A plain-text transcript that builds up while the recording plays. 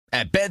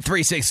At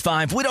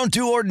Bet365, we don't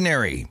do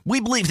ordinary. We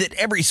believe that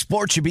every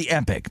sport should be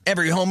epic.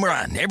 Every home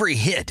run, every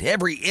hit,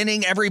 every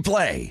inning, every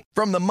play.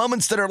 From the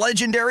moments that are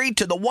legendary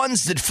to the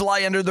ones that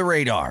fly under the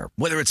radar.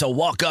 Whether it's a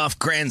walk-off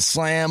grand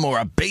slam or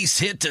a base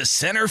hit to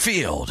center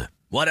field.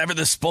 Whatever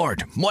the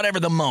sport, whatever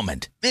the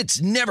moment.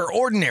 It's never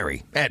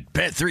ordinary at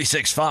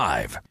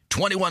Bet365.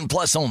 21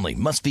 plus only.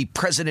 Must be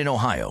present in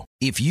Ohio.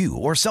 If you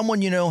or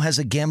someone you know has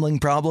a gambling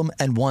problem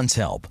and wants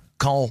help,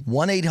 call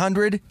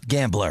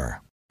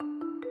 1-800-GAMBLER.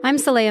 I'm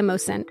Saleha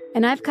Mohsin,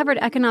 and I've covered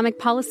economic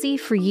policy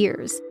for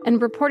years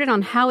and reported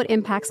on how it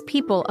impacts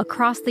people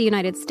across the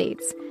United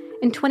States.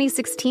 In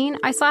 2016,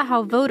 I saw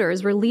how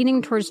voters were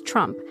leaning towards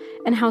Trump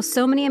and how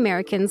so many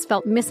Americans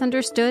felt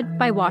misunderstood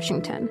by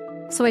Washington.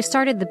 So I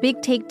started The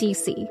Big Take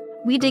DC.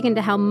 We dig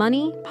into how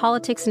money,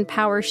 politics, and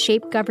power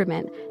shape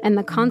government and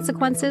the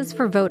consequences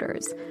for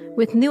voters.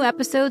 With new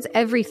episodes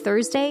every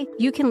Thursday,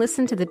 you can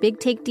listen to The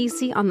Big Take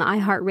DC on the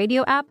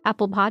iHeartRadio app,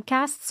 Apple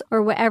Podcasts,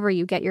 or wherever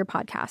you get your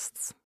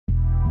podcasts.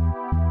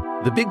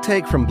 The Big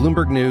Take from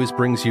Bloomberg News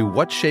brings you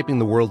what's shaping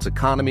the world's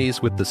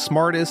economies with the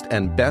smartest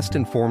and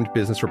best-informed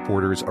business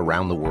reporters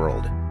around the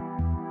world.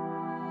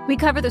 We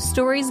cover the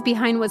stories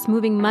behind what's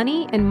moving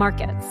money and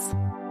markets.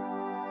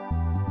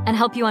 And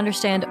help you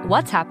understand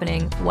what's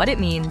happening, what it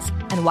means,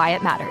 and why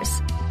it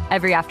matters.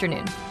 Every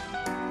afternoon.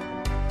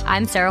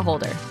 I'm Sarah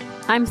Holder.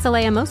 I'm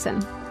Saleha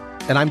Mohsin.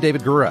 And I'm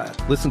David Gura.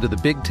 Listen to The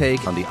Big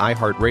Take on the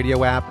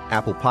iHeartRadio app,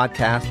 Apple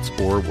Podcasts,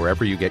 or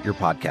wherever you get your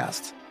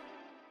podcasts.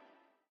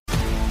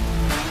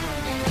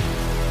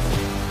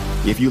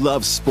 If you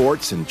love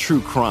sports and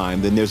true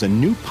crime, then there's a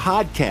new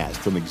podcast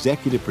from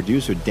executive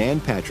producer Dan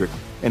Patrick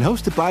and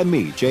hosted by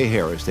me, Jay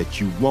Harris,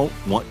 that you won't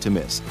want to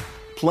miss.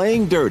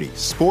 Playing Dirty: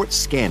 Sports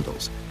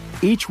Scandals.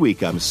 Each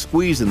week, I'm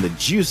squeezing the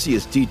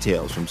juiciest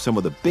details from some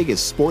of the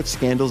biggest sports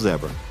scandals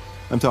ever.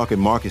 I'm talking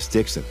Marcus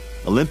Dixon,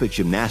 Olympic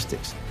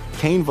gymnastics,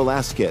 Cain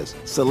Velasquez,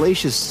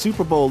 salacious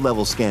Super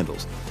Bowl-level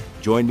scandals.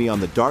 Join me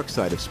on the dark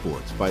side of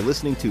sports by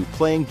listening to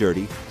Playing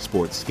Dirty: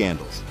 Sports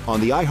Scandals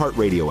on the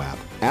iHeartRadio app,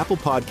 Apple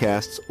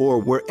Podcasts, or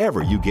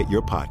wherever you get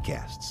your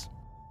podcasts.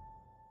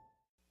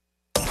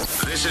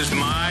 This is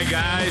My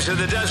Guys in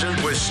the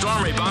Desert with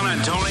Stormy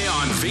Bonantoni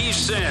on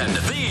VSiN,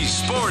 the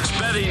Sports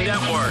Betting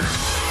Network.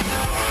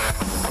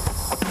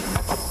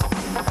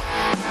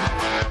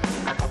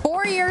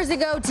 4 years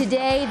ago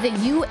today, the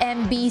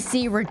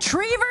UMBC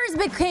Retrievers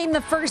became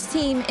the first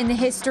team in the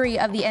history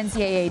of the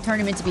NCAA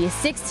tournament to be a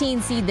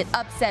 16 seed that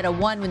upset a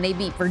 1 when they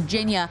beat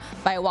Virginia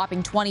by a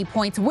whopping 20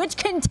 points. Which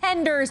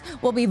contenders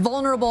will be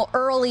vulnerable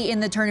early in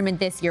the tournament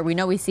this year? We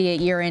know we see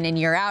it year in and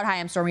year out. Hi,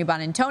 I'm Stormy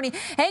Bonantoni,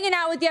 hanging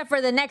out with you for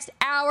the next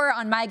hour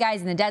on My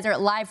Guys in the Desert,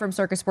 live from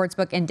Circus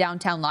Sportsbook in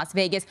downtown Las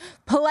Vegas.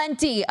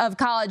 Plenty of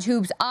college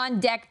hoops on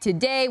deck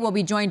today. We'll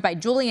be joined by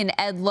Julian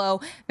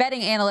Edlow,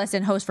 betting analyst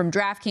and host from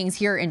DraftKings,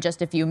 here in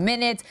just a few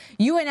minutes.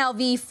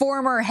 UNLV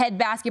former head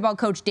basketball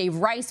coach Dave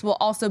Rice will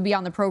also be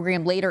on the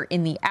program later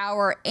in the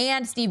hour,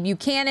 and Steve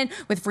Buchanan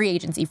with Free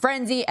Agency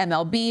Frenzy,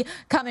 MLB,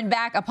 coming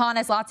back upon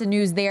us. Lots of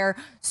news there.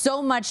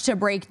 So much to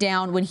break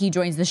down when he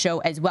joins the show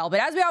as well. But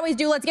as we always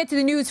do, let's get to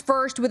the news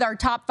first with our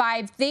top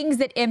 5 things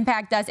that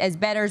impact us as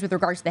bettors with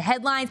regards to the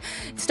headlines.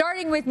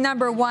 Starting with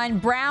number 1,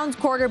 Browns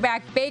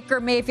quarterback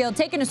Baker Mayfield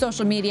taken to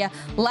social media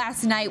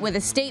last night with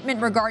a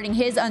statement regarding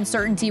his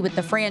uncertainty with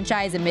the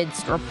franchise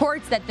amidst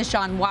reports that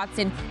Deshaun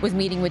Watson was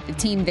meeting with the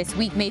team this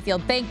week.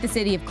 Mayfield thanked the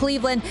city of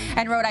Cleveland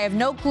and wrote, "I have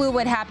no clue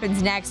what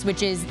happens next,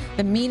 which is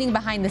the meaning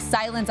behind the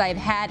silence I have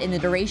had in the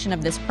duration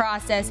of this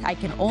process. I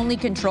can only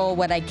control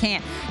what I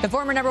can." The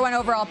former number 1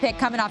 overall pick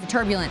coming off a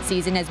turbulent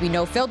season, as we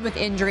know, filled with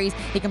injuries.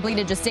 He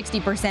completed just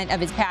 60% of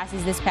his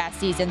passes this past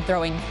season,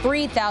 throwing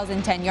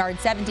 3,010 yards,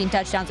 17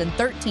 touchdowns, and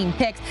 13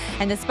 picks.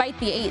 And despite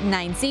the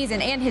 8-9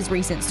 season and his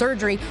recent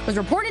surgery, was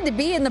reported to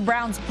be in the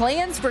Browns'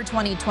 plans for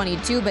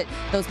 2022, but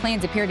those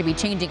plans appear to be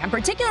changing. I'm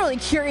particularly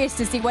curious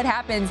to see what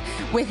happens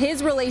with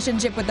his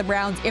relationship with the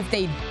Browns if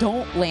they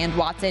don't land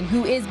Watson,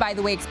 who is, by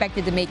the way,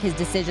 expected to make his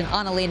decision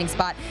on a landing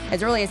spot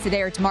as early as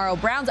today or tomorrow.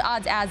 Browns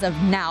odds as of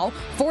now,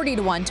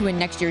 40-1 to win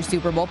next year's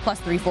Super Bowl, plus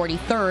 340,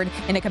 third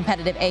in a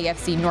competitive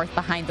AFC North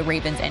behind the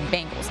Ravens and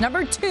Bengals.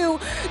 Number 2,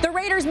 the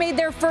Raiders made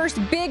their first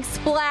big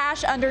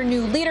splash under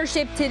new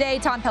leadership today.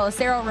 Tom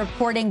Pelissero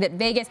reporting that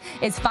Vegas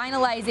is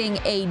finalizing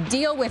a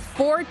deal with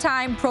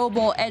 4-time Pro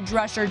Bowl edge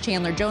rusher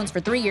Chandler Jones for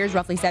 3 years,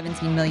 roughly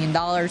 $17 million.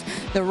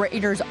 The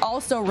Raiders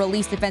also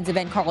released defensive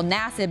end Carl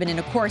Nassib, and in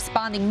a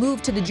corresponding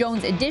move to the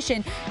Jones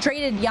addition,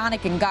 traded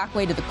Yannick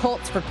Ngakoue to the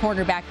Colts for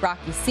cornerback Rock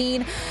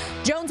Ya-Sin.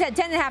 Jones had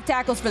 10.5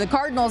 tackles for the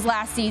Cardinals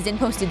last season,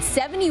 posted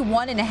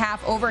 71.5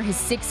 over his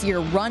 6-year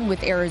run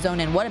with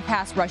Arizona, and what a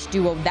pass rush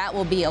duo that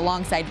will be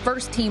alongside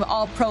first-team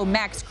All-Pro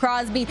Max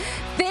Crosby.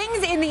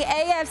 Things in the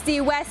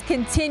AFC West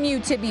continue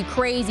to be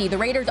crazy. The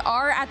Raiders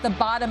are at the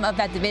bottom of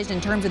that division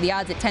in terms of the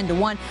odds at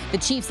 10-1. The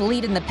Chiefs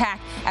lead in the pack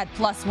at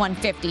plus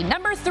 150.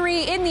 Number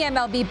 3 in the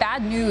MLB,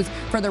 bad news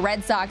for the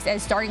Red Sox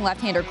as starting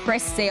left-hander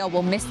Chris Sale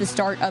will miss the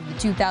start of the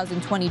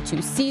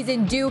 2022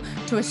 season due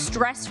to a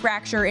stress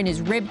fracture in his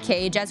rib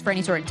cage. As for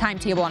any sort of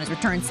timetable on his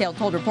return, Sale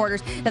told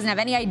reporters doesn't have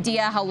any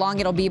idea how long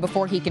it'll be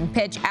before he can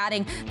pitch,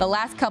 adding, the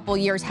last couple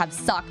years have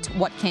sucked.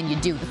 What can you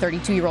do? The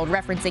 32-year-old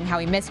referencing how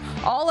he missed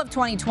all of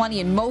 2020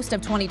 and most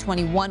of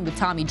 2021 with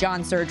Tommy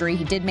John surgery.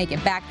 He did make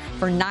it back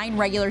for 9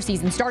 regular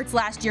season starts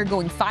last year,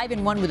 going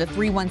 5-1 with a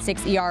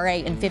 3.16 ERA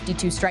and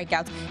 52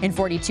 strikeouts in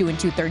 42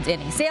 2/3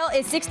 innings. Sale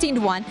is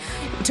 16-1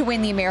 to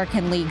win the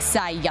American League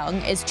Cy Young.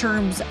 As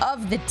terms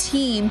of the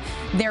team,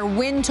 their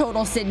win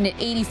total sitting at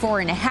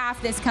 84.5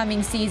 this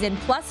coming season,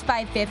 plus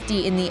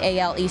 550 in the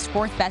AL East,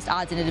 fourth best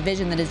odds in a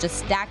division that is just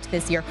stacked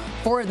this year.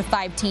 4 of the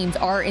 5 teams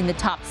are in the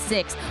top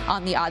 6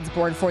 on the odds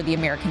board for the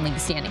American League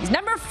standings.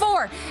 Number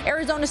 4,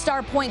 Arizona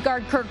star point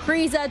guard Kerr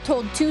Kriisa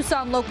told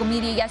Tucson local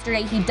media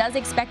yesterday he does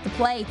expect to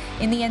play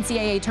in the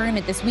NCAA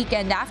tournament this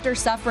weekend after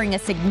suffering a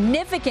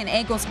significant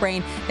ankle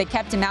sprain that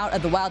kept him out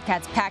of the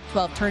Wildcats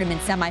Pac-12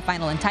 tournament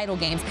semifinal and title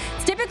games.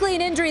 It's typically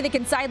an injury that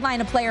can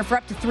sideline a player for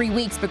up to 3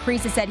 weeks, but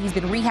Kriisa said he's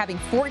been rehabbing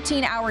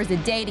 14 hours a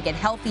day to get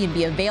healthy and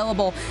be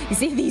available. You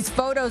see these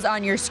photos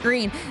on your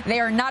screen. They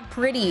are not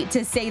pretty,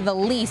 to say the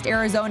least.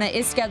 Arizona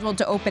is scheduled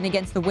to open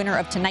against the winner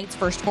of tonight's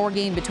first 4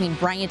 game between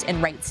Bryant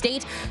and Wright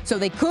State, so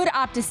they could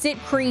opt to sit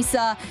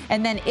Kriisa,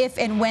 and then if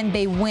and when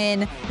they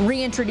win,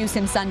 reintroduce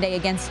him Sunday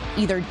against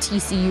either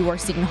TCU or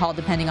Seton Hall,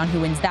 depending on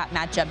who wins that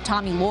matchup.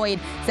 Tommy Lloyd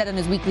said on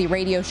his weekly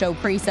radio show,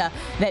 Kriisa,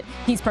 that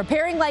he's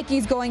preparing like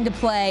he's going to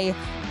play,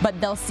 but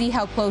they'll see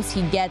how close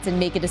he gets and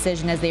make a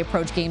decision as they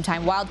approach game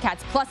time.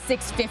 Wildcats plus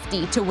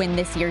 650 to win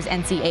this year's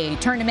NCAA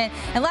tournament.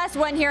 And last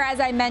one here, as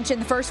I mentioned,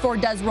 the first 4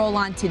 does roll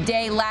on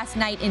today. Last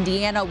night,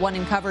 Indiana won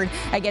and covered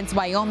against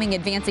Wyoming,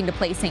 advancing to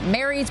play St.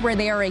 Mary's, where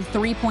they are a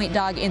 3-point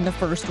dog in the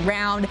first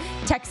round.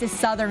 Texas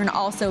Southern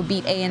also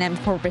beat A&M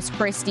Corpus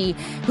Christi,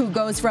 who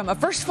goes from a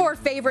first 4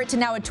 favorite to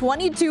now a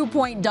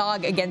 22-point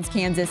dog against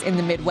Kansas in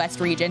the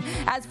Midwest region.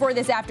 As for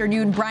this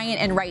afternoon,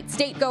 Bryant and Wright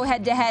State go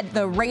head-to-head.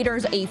 The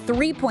Raiders a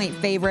 3-point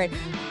favorite,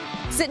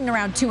 sitting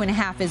around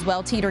 2.5 as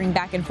well, teetering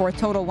back and forth,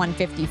 total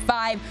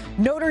 155.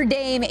 Notre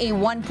Dame a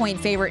 1-point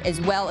favorite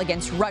as well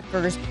against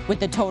Rutgers, with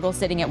the total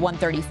sitting at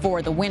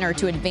 134, the winner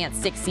to advance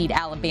 6th seed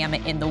Alabama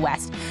in the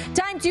West.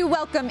 Time to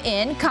welcome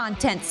in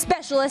content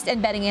specialist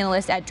and betting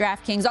analyst at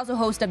DraftKings, also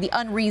host of the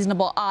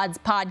Unreasonable Odds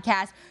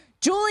podcast,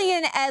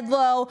 Julian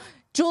Edlow.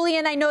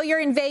 Julian, I know you're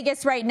in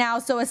Vegas right now,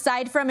 so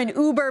aside from an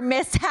Uber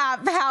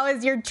mishap, how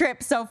is your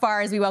trip so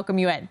far as we welcome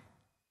you in?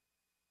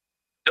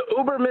 The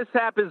Uber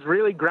mishap is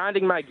really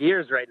grinding my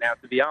gears right now,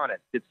 to be honest.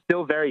 It's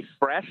still very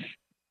fresh.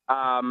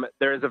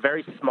 There is a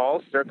very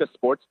small Circa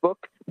Sportsbook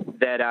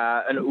that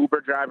an Uber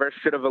driver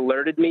should have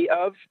alerted me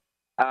of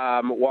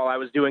while I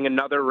was doing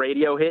another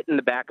radio hit in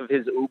the back of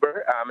his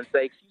Uber and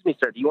say, excuse me,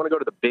 sir, do you want to go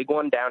to the big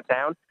one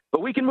downtown?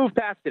 But we can move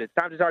past it. It's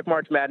time to talk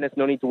March Madness.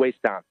 No need to waste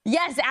time.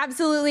 Yes,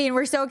 absolutely. And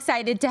we're so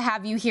excited to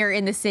have you here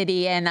in the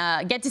city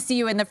and get to see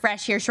you in the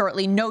fresh here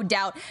shortly, no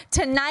doubt.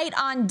 Tonight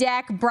on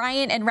deck,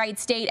 Bryant and Wright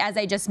State, as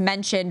I just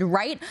mentioned.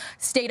 Wright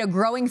State a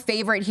growing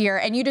favorite here.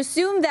 And you'd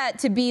assume that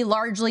to be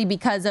largely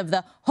because of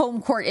the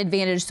home court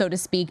advantage, so to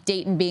speak,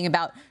 Dayton being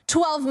about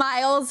 12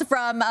 miles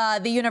from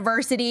the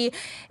university.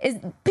 Is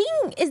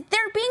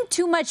there being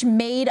too much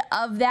made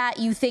of that,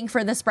 you think,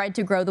 for the spread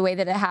to grow the way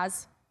that it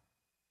has?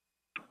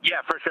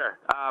 Yeah, for sure.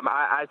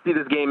 I see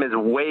this game as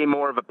way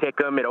more of a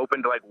pick'em. It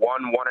opened like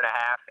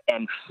 1.5,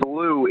 and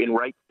flew in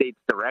Wright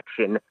State's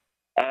direction.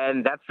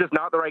 And that's just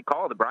not the right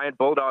call. The Bryant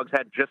Bulldogs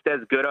had just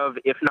as good of,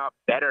 if not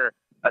better,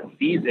 a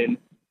season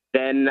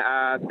than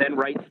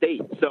Wright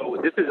State. So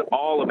this is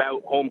all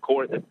about home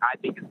court that I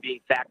think is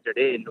being factored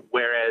in,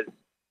 whereas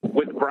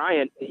with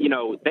Bryant, you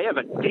know, they have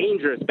a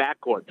dangerous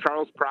backcourt.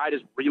 Charles Pride is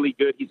really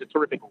good. He's a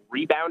terrific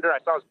rebounder. I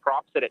saw his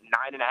prop set at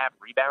 9.5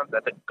 rebounds.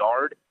 That's a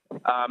guard.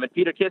 And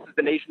Peter Kiss is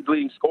the nation's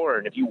leading scorer.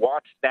 And if you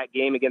watched that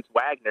game against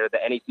Wagner, the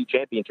NEC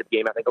championship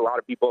game, I think a lot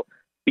of people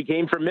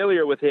became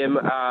familiar with him.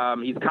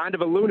 He's kind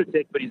of a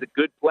lunatic, but he's a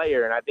good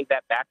player. And I think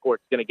that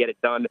backcourt's going to get it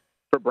done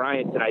for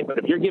Bryant tonight. But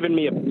if you're giving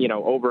me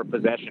over a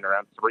possession,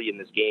 around 3 in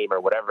this game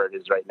or whatever it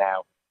is right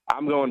now,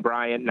 I'm going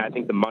Bryant, and I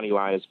think the money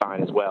line is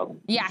fine as well.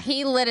 Yeah,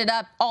 he lit it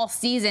up all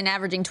season,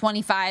 averaging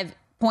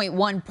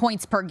 25.1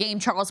 points per game.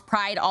 Charles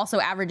Pride also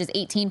averages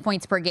 18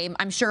 points per game.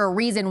 I'm sure a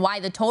reason why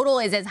the total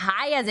is as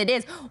high as it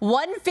is,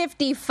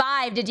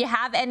 155. Did you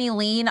have any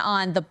lean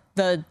on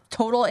the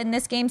total in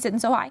this game sitting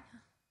so high?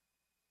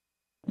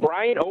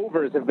 Bryant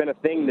overs have been a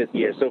thing this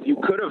year, so if you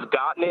could have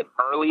gotten it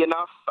early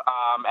enough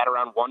at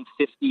around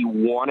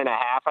 151.5,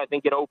 I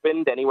think it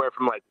opened, anywhere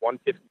from like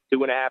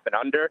 152.5 and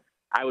under,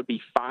 I would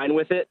be fine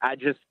with it. I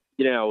just,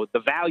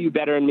 the value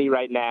better in me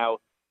right now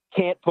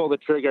can't pull the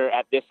trigger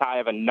at this high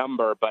of a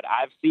number, but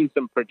I've seen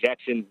some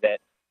projections that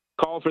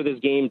call for this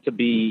game to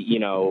be,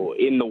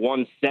 in the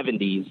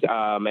 170s.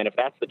 And if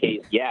that's the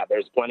case, yeah,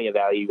 there's plenty of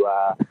value,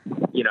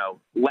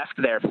 left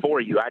there for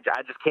you. I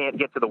just can't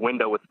get to the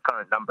window with the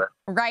current number.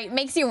 Right.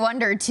 Makes you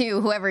wonder,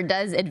 too, whoever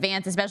does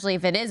advance, especially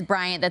if it is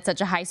Bryant, that's such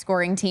a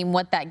high-scoring team,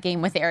 what that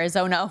game with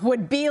Arizona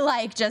would be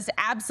like. Just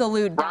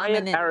absolute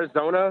Bryant, dominant.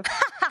 Arizona,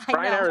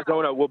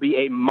 Arizona will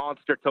be a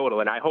monster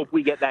total, and I hope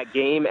we get that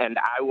game, and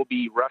I will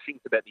be rushing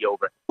to bet the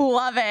over.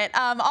 Love it.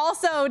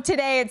 Also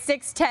today at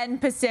 6:10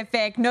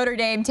 Pacific, Notre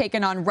Dame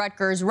taking on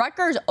Rutgers.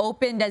 Rutgers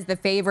opened as the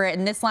favorite,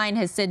 and this line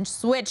has since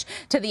switched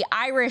to the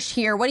Irish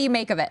here. What do you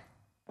make of it?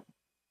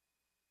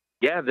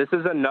 Yeah, this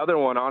is another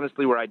one,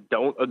 honestly, where I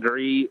don't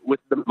agree with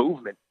the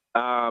movement.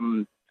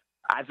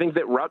 I think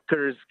that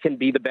Rutgers can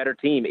be the better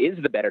team,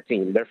 is the better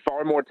team. They're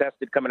far more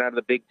tested coming out of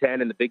the Big Ten,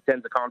 and the Big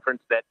Ten's a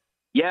conference that,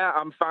 yeah,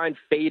 I'm fine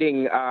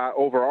fading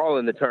overall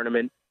in the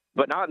tournament,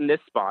 but not in this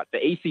spot. The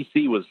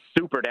ACC was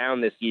super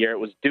down this year. It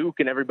was Duke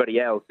and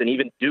everybody else, and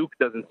even Duke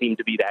doesn't seem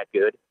to be that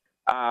good.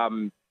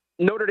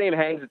 Notre Dame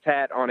hangs its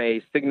hat on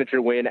a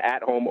signature win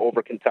at home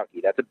over Kentucky.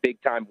 That's a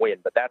big-time win,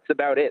 but that's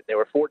about it. They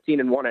were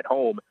 14-1 at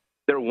home.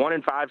 They're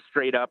 1-5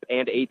 straight up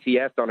and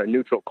ATS on a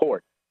neutral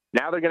court.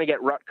 Now they're going to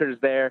get Rutgers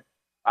there.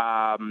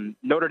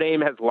 Notre Dame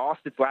has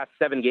lost its last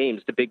 7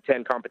 games to Big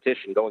Ten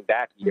competition going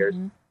back years,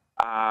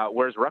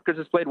 whereas Rutgers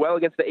has played well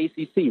against the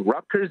ACC.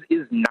 Rutgers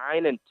is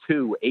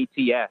 9-2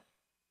 ATS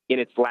in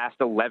its last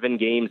 11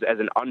 games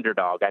as an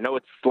underdog. I know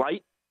it's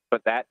slight,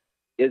 but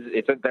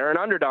they're an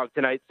underdog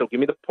tonight, so give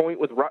me the point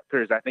with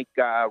Rutgers. I think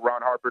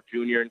Ron Harper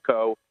Jr. and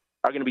co.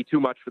 are going to be too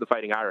much for the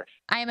Fighting Irish.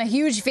 I am a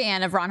huge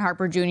fan of Ron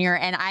Harper Jr.,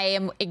 and I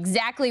am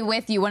exactly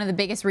with you. One of the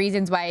biggest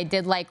reasons why I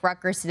did like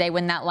Rutgers today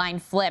when that line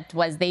flipped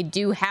was they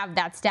do have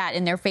that stat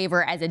in their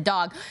favor as a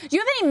dog. Do you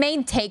have any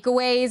main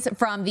takeaways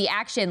from the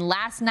action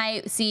last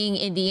night, seeing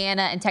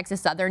Indiana and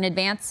Texas Southern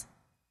advance?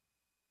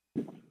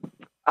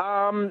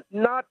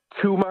 Not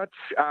too much.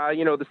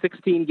 The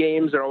 16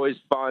 games are always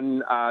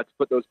fun to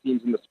put those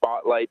teams in the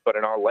spotlight, but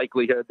in all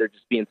likelihood, they're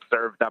just being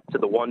served up to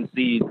the 1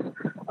 seeds.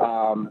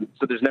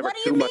 So there's never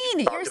too much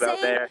to talk about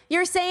there.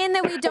 You're saying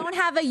that we don't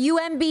have a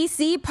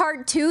UMBC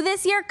Part 2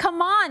 this year?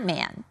 Come on,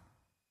 man.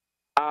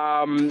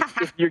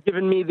 If you're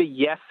giving me the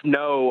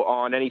yes-no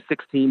on any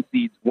 16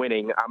 seeds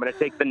winning, I'm going to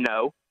take the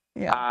no.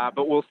 Yeah.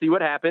 But we'll see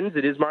what happens.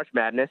 It is March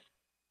Madness.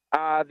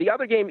 The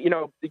other game,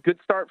 a good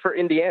start for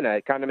Indiana.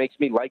 It kind of makes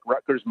me like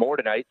Rutgers more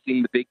tonight,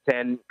 seeing the Big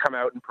Ten come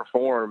out and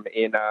perform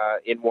in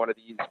one of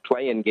these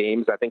play-in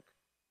games. I think,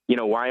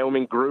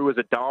 Wyoming grew as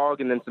a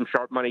dog, and then some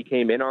sharp money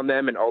came in on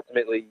them, and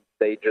ultimately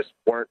they just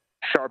weren't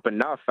sharp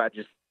enough.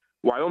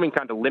 Wyoming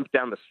kind of limped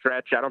down the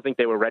stretch. I don't think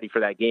they were ready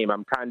for that game.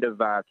 I'm kind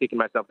of kicking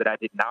myself that I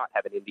did not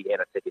have an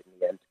Indiana ticket in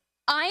the end.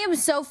 I am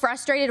so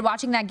frustrated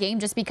watching that game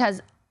just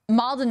because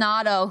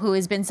Maldonado, who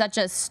has been such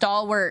a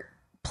stalwart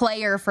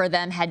player for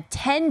them, had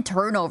 10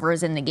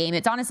 turnovers in the game.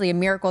 It's honestly a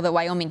miracle that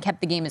Wyoming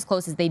kept the game as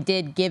close as they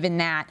did, given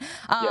that.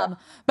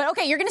 But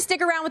okay, you're going to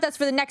stick around with us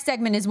for the next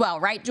segment as well,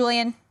 right,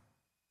 Julian?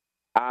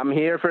 I'm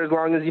here for as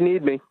long as you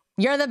need me.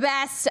 You're the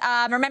best.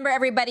 Remember,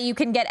 everybody, you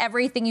can get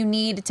everything you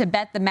need to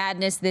bet the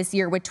madness this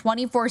year with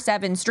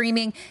 24/7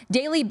 streaming,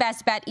 daily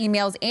best bet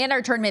emails, and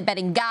our tournament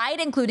betting guide,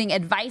 including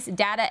advice,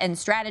 data, and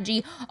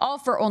strategy, all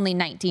for only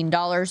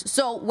 $19.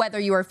 So whether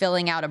you are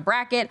filling out a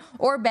bracket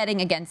or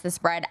betting against the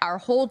spread, our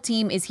whole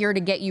team is here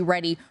to get you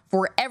ready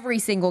for every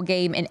single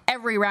game in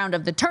every round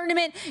of the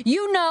tournament.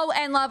 You know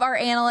and love our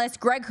analysts,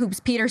 Greg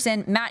Hoops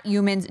Peterson, Matt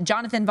Youmans,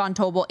 Jonathan Von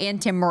Tobel,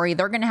 and Tim Murray.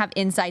 They're going to have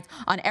insights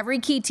on every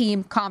key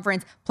team,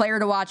 conference, player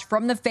to watch,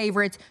 from the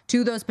favorites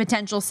to those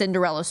potential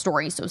Cinderella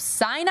stories. So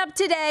sign up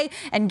today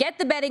and get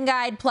the betting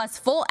guide plus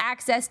full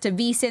access to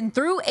VSiN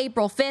through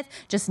April 5th.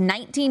 Just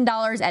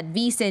 $19 at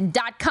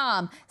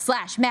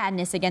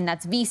vsin.com/madness. Again,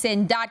 that's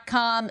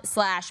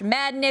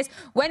vsin.com/madness.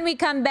 When we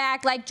come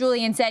back, like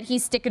Julian said,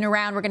 he's sticking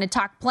around. We're going to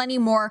talk plenty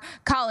more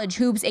college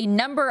hoops, a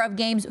number of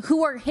games.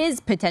 Who are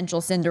his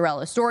potential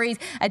Cinderella stories?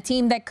 A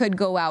team that could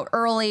go out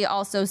early.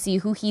 Also see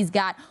who he's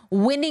got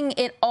winning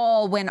it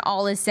all when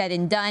all is said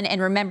and done. And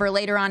remember,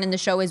 later on in the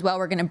show as well,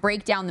 we're going to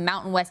break down the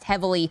Mountain West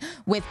heavily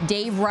with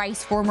Dave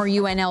Rice, former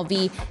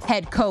UNLV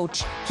head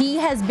coach. He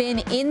has been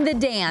in the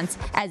dance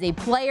as a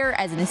player,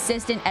 as an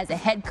assistant, as a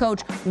head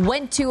coach,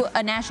 went to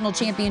a national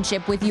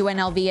championship with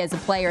UNLV as a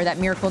player, that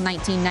Miracle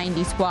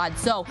 1990 squad.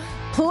 So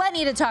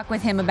plenty to talk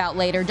with him about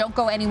later. Don't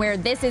go anywhere.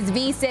 This is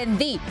VSiN,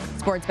 the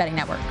Sports Betting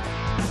Network.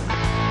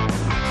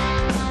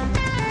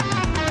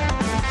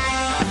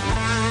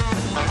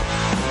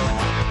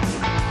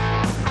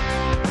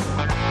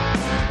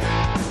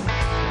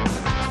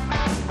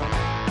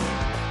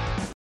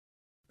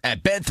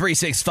 At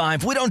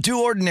Bet365, we don't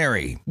do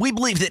ordinary. We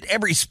believe that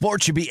every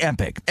sport should be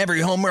epic.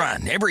 Every home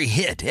run, every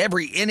hit,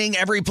 every inning,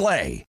 every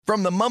play.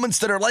 From the moments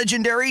that are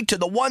legendary to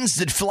the ones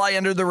that fly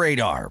under the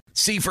radar.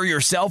 See for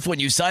yourself when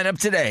you sign up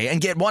today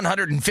and get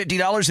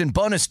 $150 in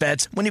bonus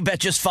bets when you bet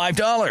just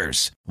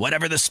 $5.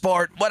 Whatever the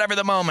sport, whatever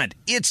the moment,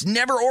 it's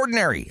never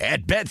ordinary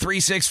at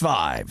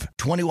Bet365.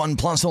 21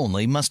 plus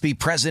only. Must be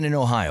present in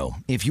Ohio.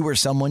 If you or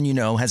someone you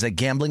know has a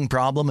gambling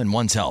problem and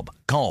wants help,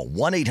 call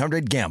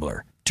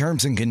 1-800-GAMBLER.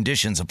 Terms and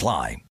conditions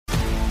apply.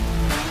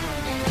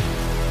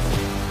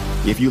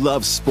 If you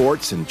love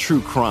sports and true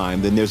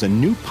crime, then there's a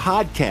new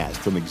podcast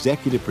from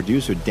executive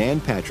producer Dan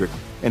Patrick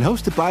and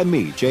hosted by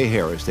me, Jay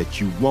Harris, that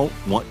you won't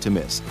want to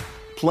miss.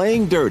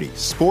 Playing Dirty: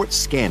 Sports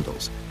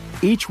Scandals.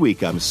 Each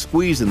week, I'm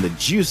squeezing the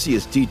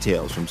juiciest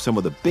details from some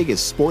of the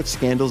biggest sports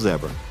scandals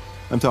ever.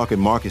 I'm talking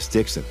Marcus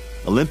Dixon,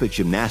 Olympic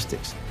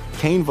gymnastics,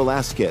 Cain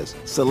Velasquez,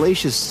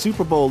 salacious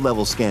Super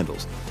Bowl-level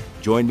scandals.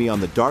 Join me on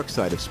the dark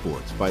side of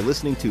sports by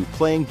listening to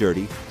Playing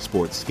Dirty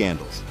Sports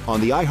Scandals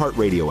on the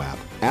iHeartRadio app,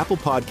 Apple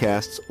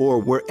Podcasts, or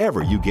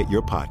wherever you get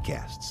your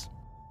podcasts.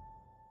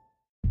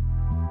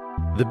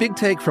 The Big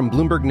Take from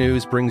Bloomberg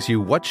News brings you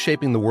what's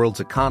shaping the world's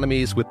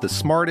economies with the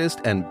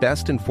smartest and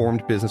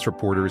best-informed business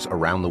reporters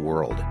around the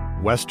world.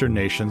 Western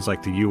nations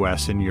like the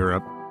U.S. and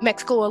Europe.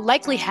 Mexico will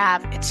likely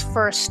have its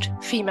first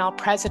female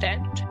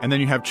president. And then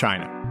you have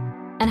China.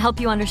 And help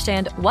you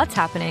understand what's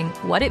happening,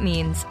 what it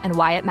means, and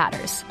why it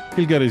matters.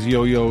 He'll get his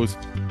yo-yos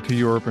to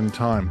Europe in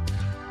time.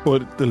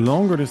 But the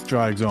longer this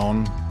drags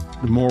on,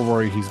 the more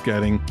worry he's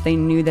getting. They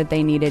knew that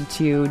they needed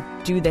to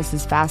do this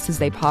as fast as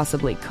they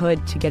possibly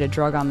could to get a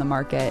drug on the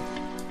market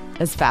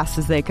as fast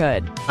as they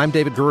could. I'm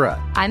David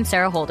Gura. I'm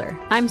Sarah Holder.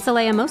 I'm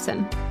Saleha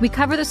Mohsin. We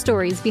cover the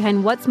stories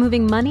behind what's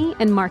moving money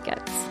and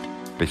markets.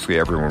 Basically,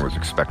 everyone was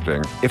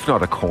expecting, if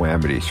not a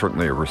calamity,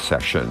 certainly a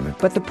recession.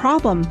 But the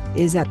problem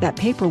is that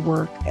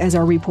paperwork, as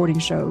our reporting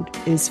showed,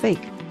 is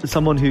fake. As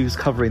someone who's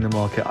covering the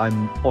market,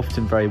 I'm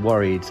often very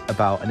worried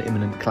about an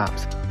imminent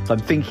collapse. So I'm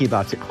thinking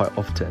about it quite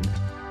often.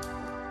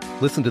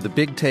 Listen to The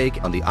Big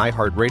Take on the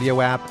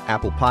iHeartRadio app,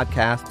 Apple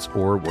Podcasts,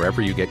 or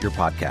wherever you get your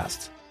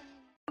podcasts.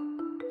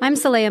 I'm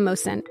Saleha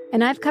Mohsin,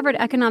 and I've covered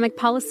economic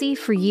policy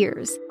for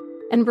years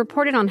and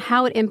reported on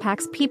how it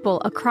impacts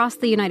people across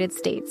the United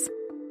States.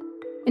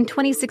 In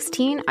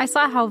 2016, I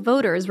saw how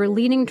voters were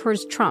leaning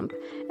towards Trump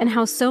and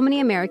how so many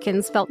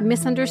Americans felt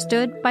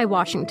misunderstood by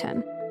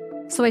Washington.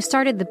 So I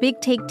started The Big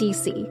Take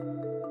DC.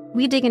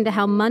 We dig into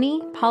how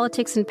money,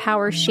 politics, and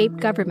power shape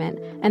government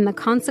and the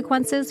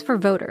consequences for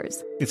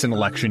voters. It's an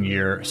election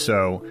year,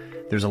 so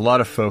there's a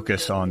lot of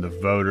focus on the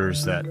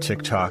voters that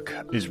TikTok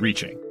is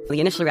reaching. The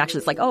initial reaction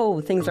is like,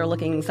 oh, things are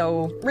looking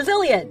so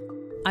resilient.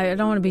 I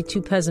don't want to be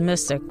too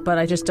pessimistic, but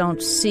I just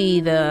don't see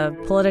the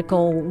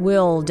political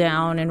will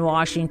down in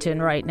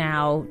Washington right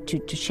now to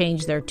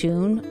change their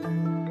tune.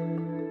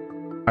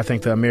 I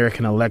think the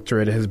American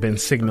electorate has been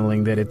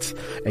signaling that it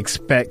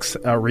expects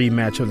a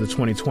rematch of the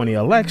 2020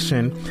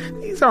 election.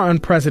 These are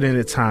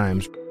unprecedented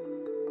times.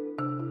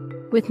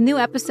 With new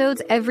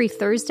episodes every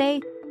Thursday,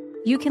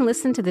 you can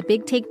listen to The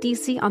Big Take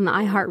DC on the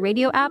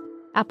iHeartRadio app,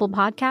 Apple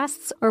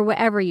Podcasts, or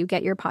wherever you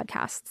get your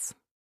podcasts.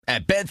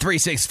 At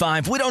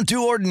Bet365, we don't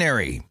do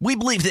ordinary. We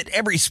believe that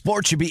every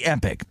sport should be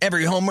epic.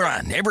 Every home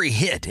run, every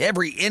hit,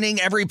 every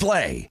inning, every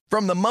play.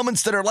 From the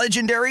moments that are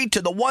legendary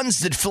to the ones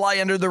that fly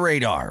under the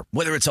radar.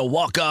 Whether it's a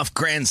walk-off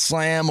grand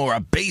slam or a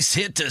base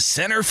hit to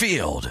center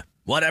field.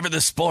 Whatever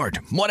the sport,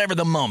 whatever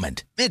the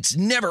moment. It's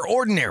never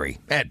ordinary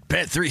at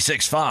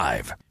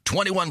Bet365.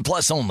 21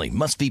 plus only.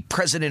 Must be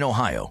present in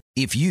Ohio.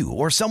 If you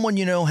or someone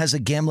you know has a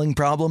gambling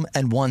problem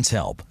and wants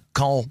help,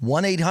 call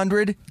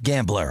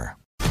 1-800-GAMBLER.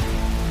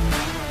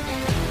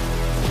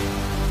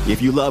 If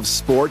you love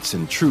sports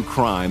and true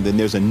crime, then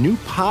there's a new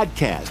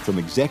podcast from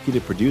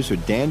executive producer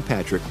Dan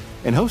Patrick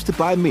and hosted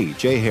by me,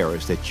 Jay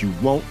Harris, that you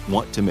won't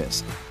want to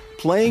miss.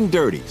 Playing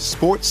Dirty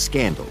Sports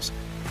Scandals.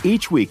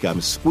 Each week, I'm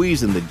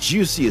squeezing the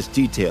juiciest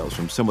details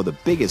from some of the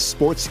biggest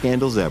sports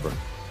scandals ever.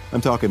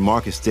 I'm talking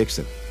Marcus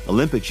Dixon,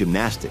 Olympic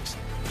gymnastics,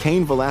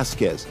 Cain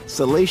Velasquez,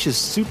 salacious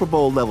Super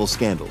Bowl-level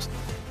scandals.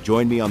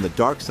 Join me on the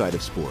dark side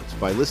of sports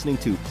by listening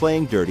to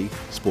Playing Dirty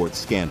Sports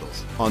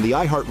Scandals on the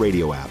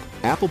iHeartRadio app,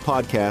 Apple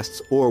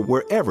Podcasts, or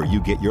wherever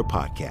you get your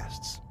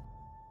podcasts.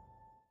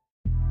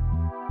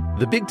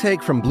 The Big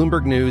Take from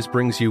Bloomberg News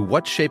brings you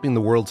what's shaping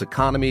the world's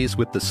economies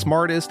with the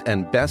smartest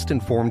and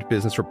best-informed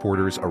business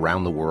reporters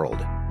around the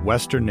world.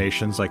 Western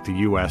nations like the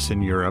U.S.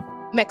 and Europe.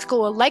 Mexico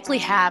will likely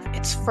have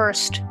its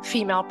first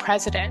female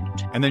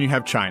president. And then you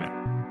have China.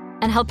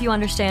 And help you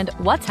understand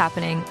what's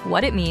happening,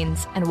 what it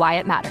means, and why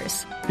it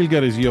matters. He'll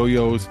get his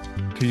yo-yos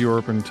to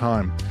Europe in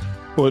time.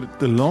 But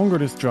the longer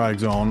this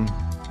drags on,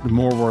 the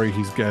more worry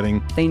he's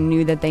getting. They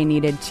knew that they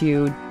needed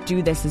to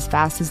do this as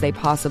fast as they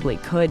possibly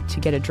could to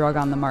get a drug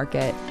on the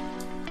market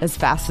as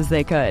fast as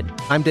they could.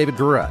 I'm David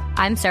Gura.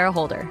 I'm Sarah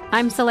Holder.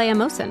 I'm Saleha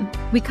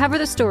Mohsin. We cover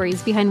the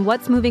stories behind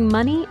what's moving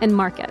money and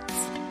markets.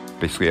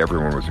 Basically,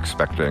 everyone was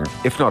expecting,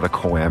 if not a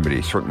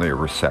calamity, certainly a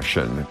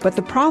recession. But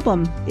the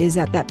problem is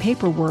that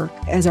paperwork,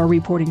 as our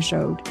reporting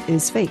showed,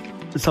 is fake.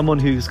 As someone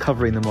who's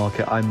covering the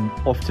market, I'm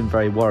often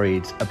very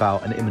worried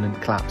about an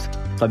imminent collapse.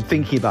 So I'm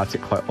thinking about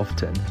it quite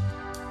often.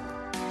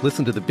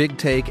 Listen to The Big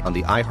Take on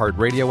the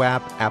iHeartRadio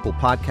app, Apple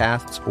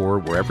Podcasts, or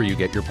wherever you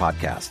get your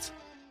podcasts.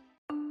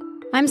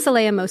 I'm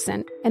Saleha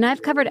Mohsin, and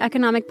I've covered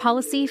economic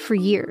policy for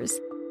years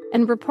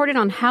and reported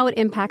on how it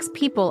impacts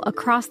people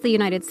across the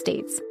United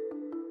States.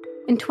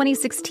 In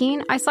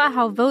 2016, I saw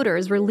how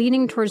voters were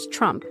leaning towards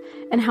Trump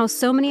and how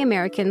so many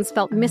Americans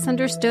felt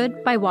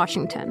misunderstood by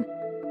Washington.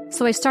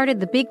 So I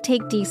started The Big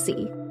Take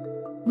DC.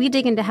 We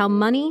dig into how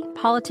money,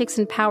 politics,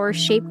 and power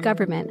shape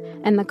government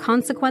and the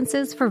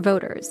consequences for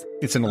voters.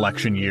 It's an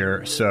election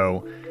year,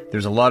 so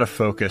there's a lot of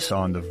focus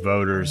on the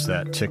voters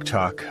that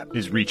TikTok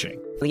is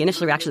reaching. The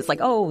initial reaction is like,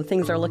 oh,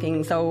 things are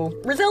looking so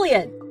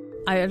resilient.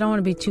 I don't want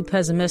to be too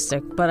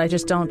pessimistic, but I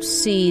just don't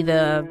see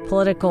the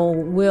political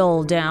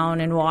will down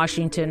in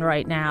Washington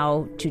right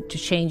now to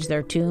change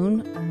their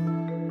tune.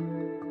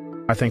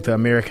 I think the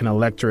American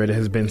electorate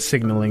has been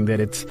signaling that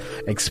it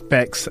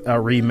expects a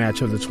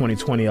rematch of the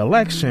 2020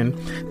 election.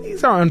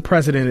 These are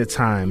unprecedented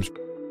times.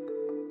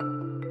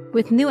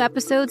 With new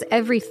episodes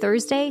every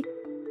Thursday,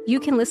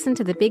 you can listen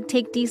to The Big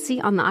Take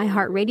DC on the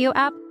iHeartRadio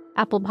app,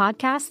 Apple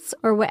Podcasts,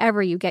 or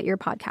wherever you get your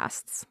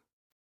podcasts.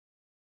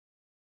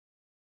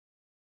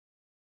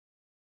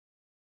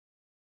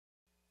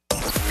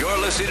 You're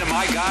listening to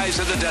My Guys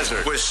in the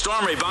Desert with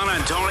Stormy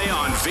Bonantoni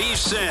on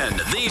VSiN,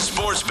 the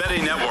Sports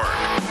Betting Network.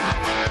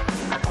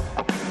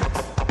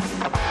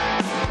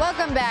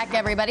 Welcome back,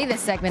 everybody.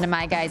 This segment of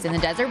My Guys in the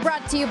Desert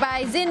brought to you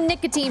by Zyn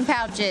Nicotine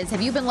Pouches.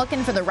 Have you been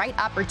looking for the right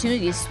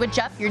opportunity to switch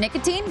up your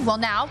nicotine? Well,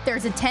 now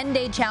there's a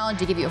 10-day challenge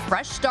to give you a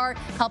fresh start,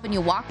 helping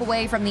you walk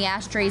away from the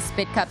ashtrays,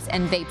 spit cups,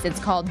 and vapes. It's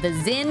called the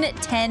Zyn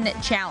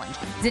 10 Challenge.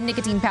 Zyn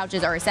Nicotine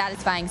Pouches are a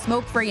satisfying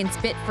smoke-free and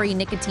spit-free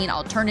nicotine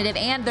alternative,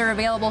 and they're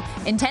available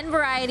in 10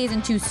 varieties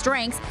and 2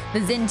 strengths. The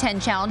Zyn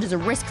 10 Challenge is a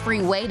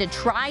risk-free way to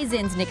try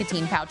Zyn's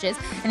nicotine pouches.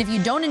 And if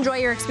you don't enjoy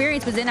your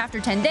experience with Zyn after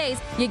 10 days,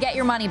 you get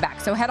your money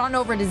back. So head on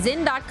over to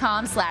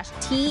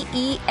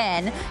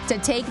Zyn.com/TEN to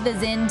take the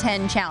Zyn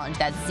 10 Challenge.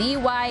 That's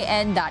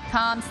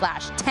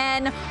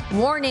ZYN.com/10.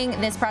 Warning,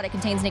 this product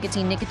contains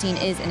nicotine. Nicotine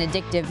is an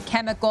addictive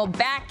chemical.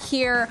 Back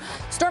here,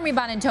 Stormy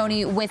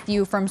Bonantoni with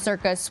you from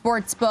Circa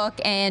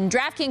Sportsbook, and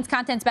DraftKings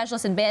content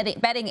specialist and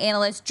betting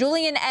analyst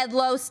Julian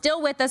Edlow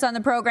still with us on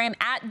the program,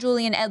 at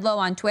Julian Edlow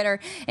on Twitter.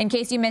 In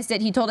case you missed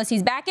it, he told us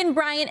he's back in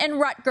Bryant and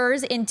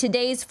Rutgers in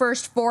today's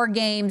first 4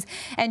 games.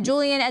 And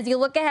Julian, as you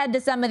look ahead to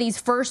some of these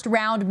first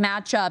round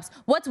matchups,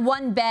 what's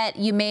one bet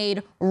you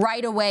made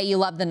right away you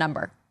love the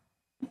number?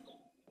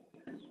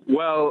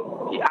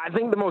 Well, I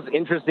think the most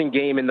interesting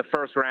game in the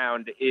first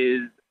round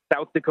is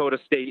South Dakota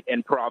State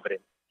and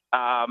Providence.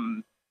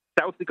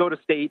 South Dakota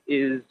State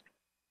is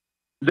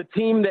the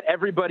team that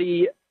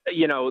everybody,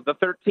 the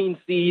 13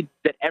 seed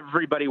that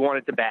everybody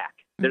wanted to back.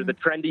 They're the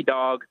trendy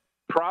dog.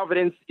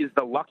 Providence is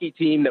the lucky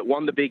team that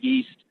won the Big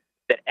East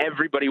that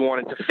everybody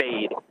wanted to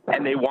fade,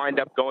 and they wind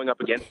up going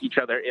up against each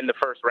other in the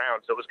first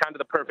round. So it was kind of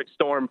the perfect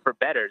storm for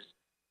bettors.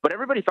 But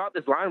everybody thought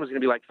this line was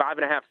going to be like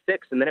 5.5,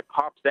 6, and then it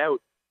pops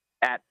out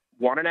at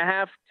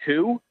 1.5,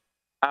 2.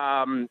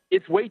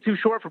 It's way too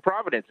short for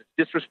Providence. It's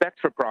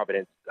disrespect for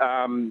Providence.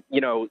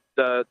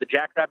 The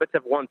Jackrabbits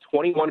have won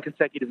 21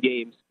 consecutive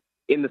games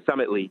in the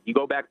Summit League. You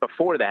go back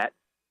before that,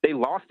 they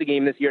lost a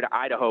game this year to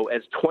Idaho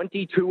as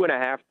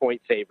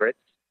 22.5-point favorites.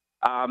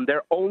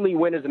 Their only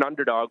win as an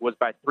underdog was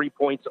by 3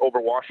 points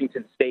over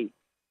Washington State.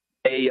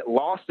 They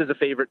lost as a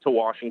favorite to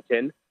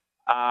Washington.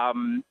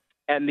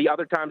 And the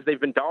other times they've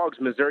been dogs,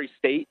 Missouri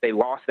State, they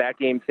lost that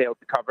game, failed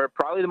to cover.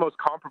 Probably the most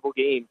comparable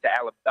game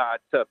to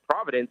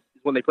Providence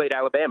is when they played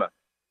Alabama.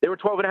 They were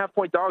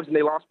 12.5-point dogs, and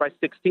they lost by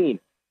 16.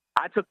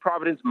 I took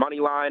Providence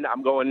money line.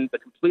 I'm going the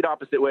complete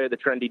opposite way of the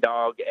trendy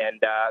dog,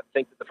 and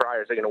think that the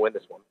Friars are going to win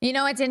this one.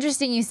 It's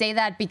interesting you say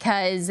that,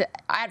 because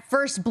at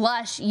first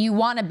blush, you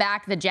want to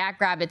back the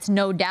Jackrabbits,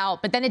 no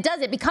doubt. But then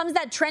it becomes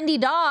that trendy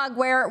dog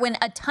where when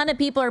a ton of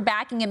people are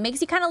backing, it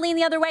makes you kind of lean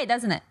the other way,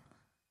 doesn't it?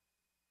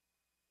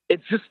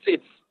 It's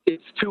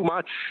too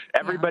much.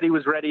 Everybody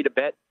was ready to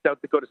bet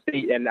South Dakota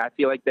State, and I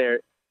feel like they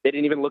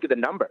didn't even look at the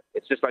number.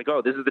 It's just like,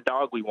 oh, this is the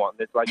dog we want.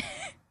 And it's like,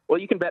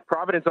 well, you can bet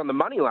Providence on the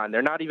money line.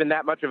 They're not even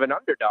that much of an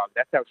underdog.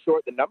 That's how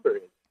short the number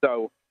is.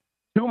 So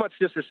too much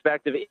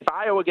disrespect. If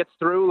Iowa gets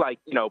through,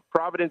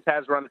 Providence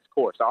has run its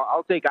course.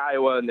 I'll take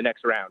Iowa in the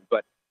next round.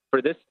 But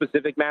for this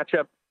specific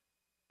matchup,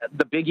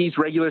 the Big East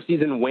regular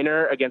season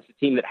winner against a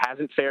team that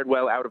hasn't fared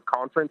well out of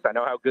conference, I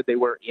know how good they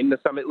were in the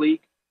Summit League.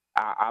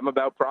 I'm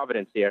about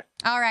Providence here.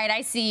 All right,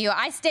 I see you.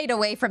 I stayed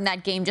away from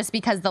that game just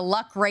because the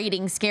luck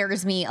rating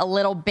scares me a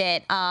little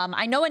bit.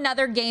 I know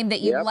another game that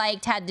you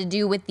liked had to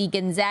do with the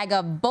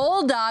Gonzaga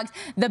Bulldogs.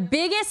 The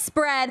biggest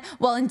spread,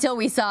 well, until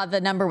we saw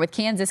the number with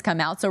Kansas come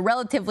out, so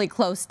relatively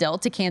close still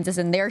to Kansas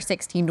in their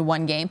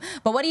 16-1 game.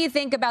 But what do you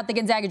think about the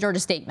Gonzaga-Georgia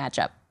State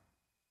matchup?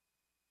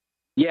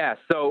 Yeah,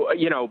 so,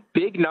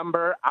 big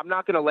number. I'm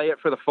not going to lay it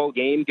for the full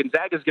game.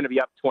 Gonzaga's going to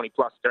be up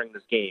 20-plus during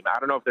this game. I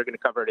don't know if they're going to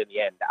cover it in the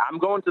end. I'm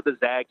going to the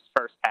Zags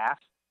first half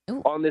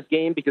on this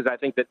game because I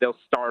think that they'll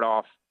start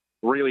off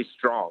really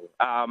strong.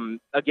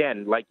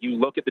 Again, you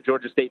look at the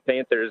Georgia State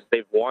Panthers,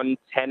 they've won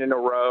 10 in a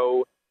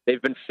row.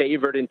 They've been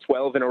favored in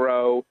 12 in a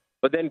row.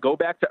 But then go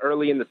back to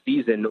early in the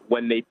season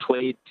when they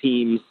played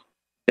teams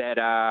that,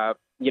 out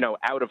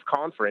of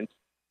conference.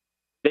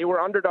 They were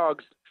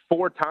underdogs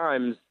 4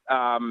 times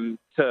to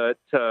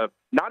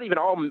not even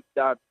all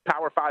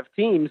Power 5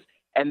 teams,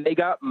 and they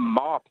got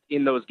mopped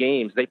in those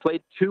games. They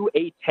played 2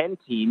 A-10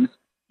 teams,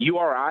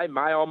 URI,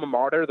 my alma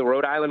mater, the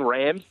Rhode Island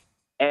Rams,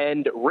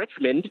 and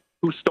Richmond,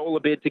 who stole a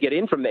bid to get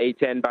in from the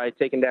A-10 by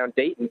taking down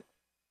Dayton.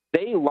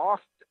 They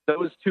lost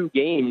those 2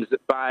 games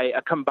by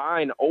a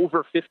combined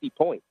over 50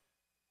 points.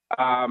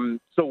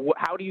 So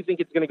how do you think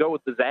it's going to go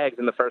with the Zags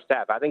in the first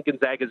half? I think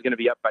Gonzaga is going to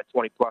be up by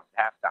 20-plus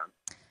halftime.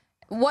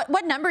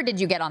 What number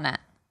did you get on that?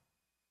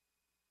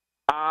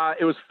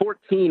 It was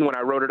 14 when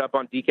I wrote it up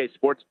on DK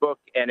Sportsbook,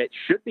 and it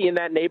should be in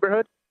that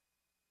neighborhood.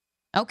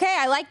 Okay,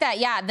 I like that.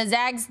 Yeah, the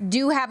Zags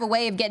do have a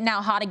way of getting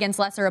out hot against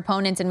lesser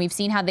opponents, and we've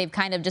seen how they've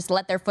kind of just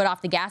let their foot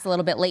off the gas a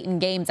little bit late in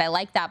games. I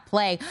like that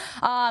play.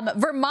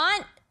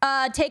 Vermont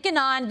taking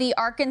on the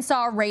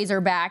Arkansas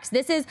Razorbacks.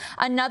 This is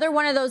another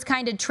one of those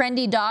kind of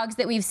trendy dogs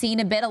that we've seen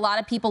a bit. A lot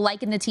of people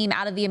liking the team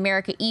out of the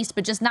America East,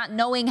 but just not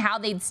knowing how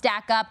they'd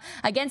stack up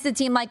against a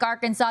team like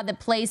Arkansas that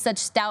plays such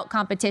stout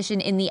competition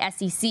in the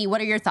SEC.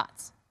 What are your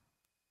thoughts?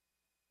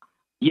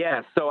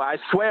 Yeah, so I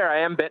swear I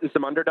am betting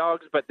some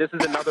underdogs, but this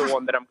is another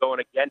one that I'm going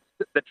against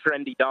the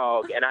trendy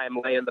dog, and I am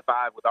laying the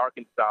 5 with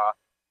Arkansas.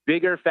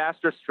 Bigger,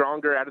 faster,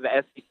 stronger out of the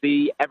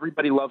SEC.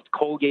 Everybody loved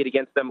Colgate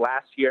against them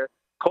last year.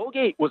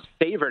 Colgate was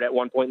favored at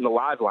one point in the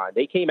live line.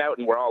 They came out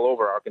and were all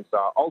over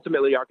Arkansas.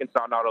 Ultimately,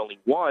 Arkansas not only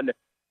won,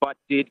 but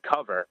did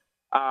cover.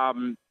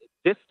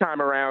 This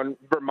time around,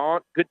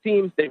 Vermont, good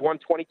team. They've won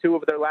 22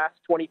 of their last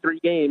 23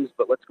 games,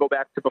 but let's go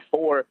back to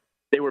before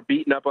they were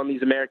beaten up on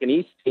these American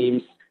East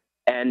teams.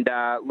 And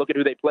look at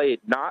who they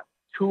played. Not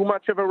too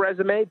much of a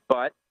resume,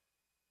 but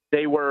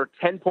they were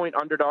 10-point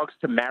underdogs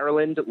to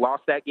Maryland,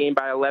 lost that game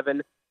by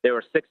 11. They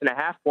were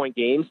 6.5-point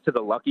games to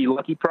the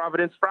lucky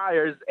Providence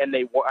Friars, and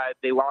they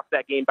lost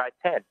that game by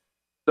 10.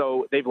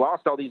 So they've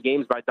lost all these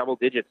games by double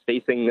digits,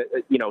 facing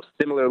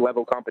similar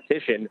level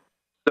competition.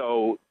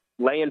 So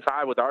laying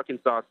 5 with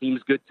Arkansas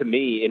seems good to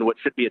me in what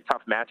should be a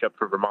tough matchup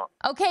for Vermont.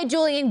 Okay,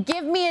 Julian,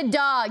 give me a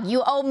dog.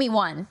 You owe me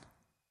one.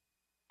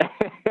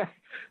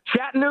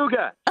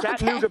 Chattanooga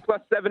plus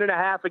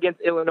 7.5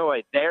 against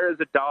Illinois. There is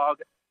a dog,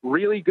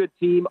 really good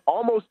team.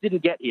 Almost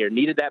didn't get here.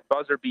 Needed that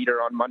buzzer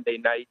beater on Monday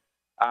night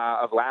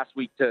of last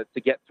week to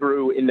get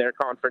through in their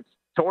conference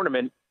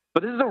tournament.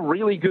 But this is a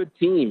really good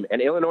team,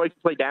 and Illinois can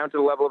play down to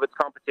the level of its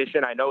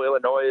competition. I know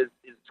Illinois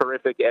is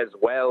terrific as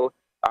well,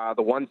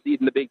 the 1 seed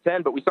in the Big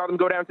Ten, but we saw them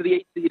go down to the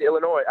 8 seed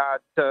Illinois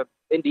to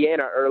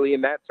Indiana early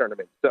in that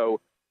tournament.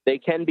 So they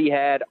can be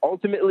had.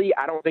 Ultimately,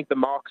 I don't think the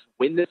Mocs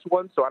win this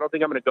one, so I don't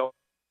think I'm going to go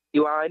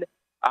line,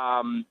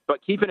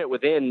 but keeping it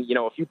within,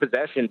 a few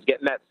possessions,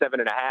 getting that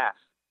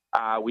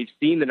 7.5. We've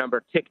seen the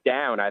number tick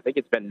down. I think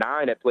it's been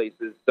 9 at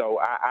places. So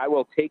I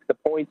will take the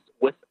points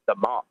with the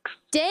Mocs.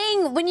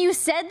 Dang, when you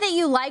said that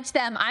you liked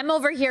them, I'm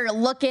over here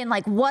looking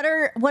like, what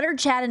are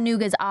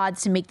Chattanooga's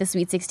odds to make the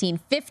Sweet 16?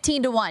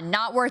 15-1,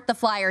 not worth the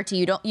flyer to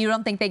you. You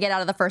don't think they get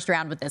out of the first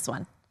round with this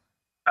one?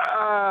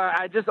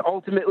 I just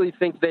ultimately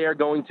think they are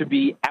going to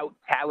be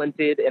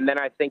out-talented, and then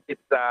I think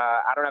it's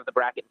I don't have the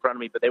bracket in front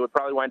of me, but they would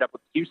probably wind up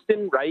with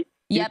Houston, right?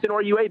 Yep. Houston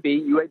or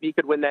UAB. UAB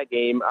could win that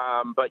game,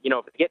 but,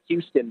 if they get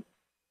Houston,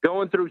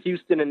 going through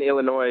Houston and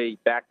Illinois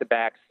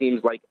back-to-back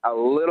seems like a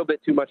little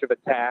bit too much of a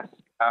task,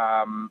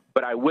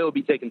 but I will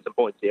be taking some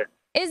points here.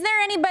 Is there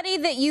anybody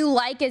that you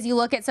like as you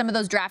look at some of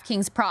those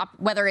DraftKings prop,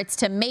 whether it's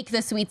to make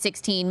the Sweet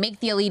 16, make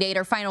the Elite 8,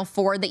 or Final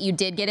Four that you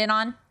did get in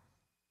on?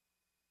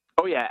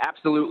 Oh, yeah,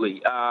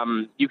 absolutely.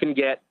 You can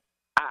get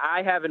 –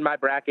 I have in my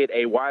bracket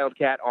a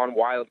Wildcat on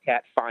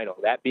Wildcat final,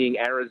 that being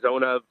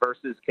Arizona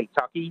versus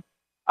Kentucky.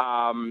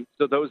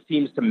 So those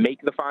teams to make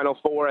the Final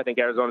Four, I think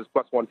Arizona's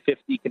plus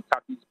 150,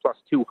 Kentucky's plus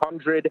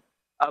 200.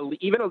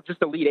 Even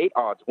just Elite 8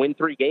 odds, win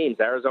 3 games,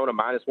 Arizona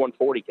minus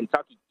 140,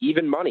 Kentucky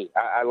even money.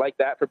 I like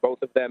that for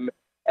both of them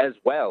as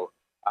well.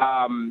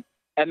 And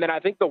then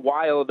I think the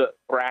wild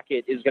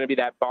bracket is going to be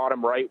that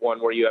bottom right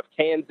one where you have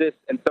Kansas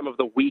and some of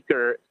the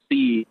weaker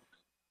seeds.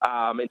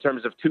 In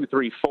terms of 2,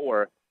 3,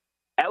 4,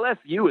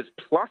 LSU is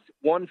plus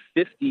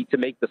 150 to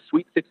make the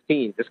Sweet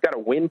 16. Just got to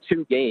win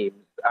 2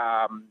 games.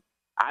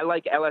 I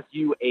like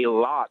LSU a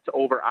lot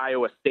over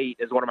Iowa State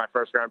as one of my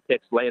first-round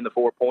picks, laying the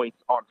 4 points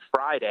on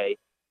Friday.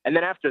 And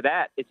then after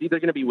that, it's either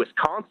going to be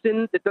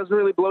Wisconsin that doesn't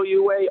really blow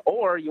you away,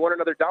 or you want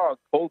another dog,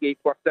 Colgate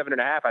plus 7.5.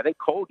 I think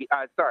Colgate.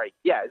 Is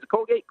it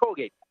Colgate?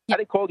 Colgate. Yeah. I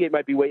think Colgate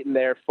might be waiting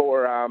there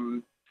for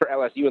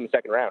LSU in the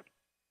second round.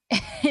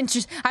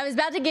 I was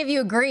about to give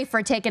you a grief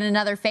for taking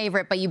another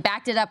favorite, but you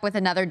backed it up with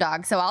another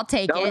dog, so I'll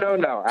take it.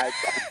 No.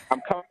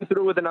 I'm coming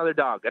through with another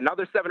dog.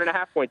 Another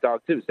 7.5-point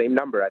dog, too. Same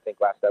number, I think,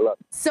 last I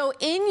looked. So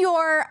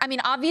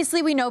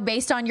obviously we know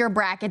based on your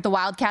bracket, the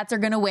Wildcats are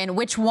going to win.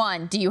 Which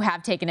one do you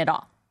have taken it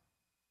all?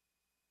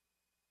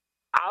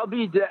 I'll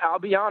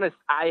be honest.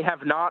 I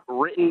have not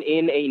written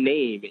in a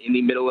name in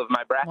the middle of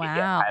my bracket yet.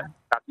 I have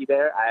Kentucky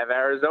there. I have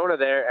Arizona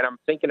there, and I'm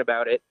thinking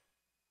about it.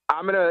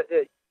 I'm going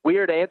to...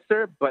 Weird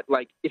answer, but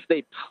if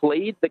they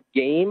played the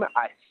game,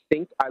 I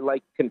think I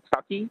like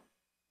Kentucky,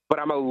 but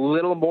I'm a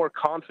little more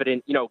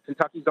confident.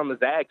 Kentucky's on the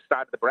Zags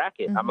side of the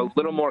bracket. Mm-hmm. I'm a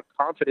little more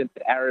confident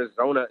that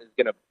Arizona is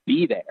going to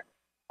be there.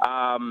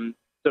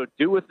 So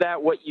do with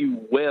that what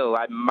you will.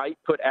 I might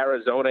put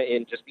Arizona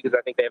in just because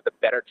I think they have the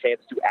better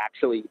chance to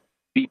actually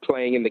be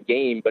playing in the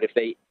game. But if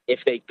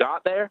they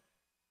got there,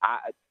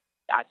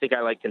 I think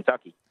I like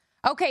Kentucky.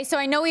 Okay, so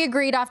I know we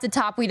agreed off the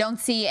top we don't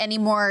see any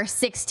more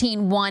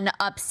 16-1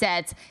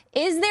 upsets.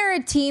 Is there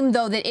a team,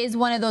 though, that is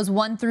one of those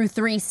 1 through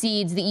 3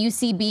 seeds that you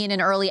see being an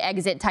early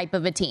exit type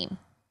of a team?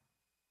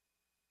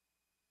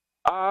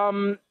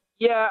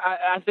 Yeah,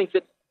 I think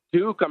that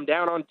Duke. I'm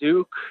down on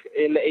Duke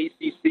in the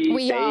ACC.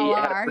 We all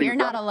are. You're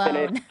not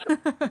alone.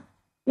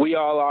 We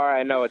all are.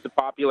 I know it's a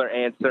popular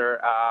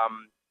answer.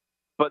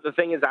 But the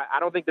thing is, I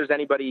don't think there's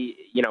anybody,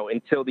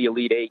 until the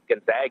Elite Eight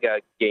Gonzaga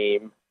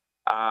game,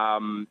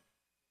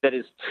 that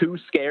is too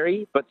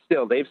scary. But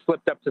still, they've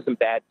slipped up to some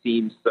bad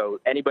teams, so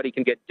anybody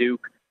can get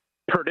Duke.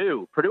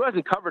 Purdue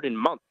hasn't covered in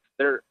months.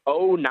 They're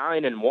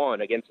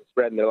 0-9-1 against the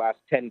spread in their last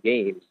 10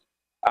 games.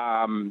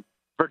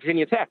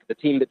 Virginia Tech, the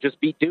team that just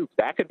beat Duke,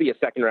 that could be a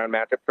second-round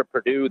matchup for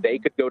Purdue. They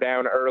could go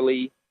down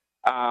early.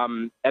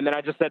 And then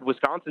I just said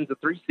Wisconsin's a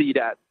 3 seed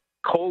at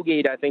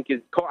Colgate. I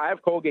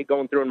have Colgate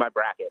going through in my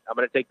bracket. I'm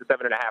going to take the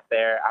 7.5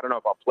 there. I don't know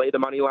if I'll play the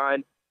money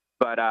line,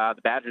 but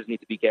the Badgers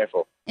need to be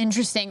careful.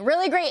 Interesting.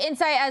 Really great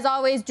insight as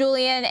always,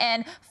 Julian.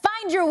 And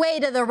find your way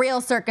to the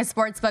real Circus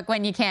Sportsbook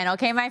when you can.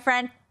 Okay, my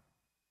friend?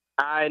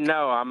 I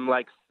know. I'm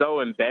so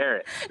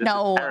embarrassed. This is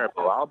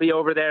terrible. I'll be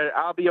over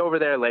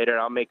there later.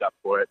 I'll make up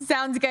for it.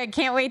 Sounds good.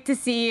 Can't wait to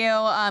see you.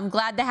 I'm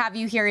glad to have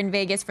you here in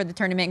Vegas for the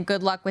tournament.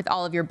 Good luck with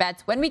all of your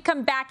bets. When we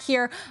come back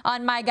here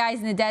on My Guys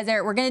in the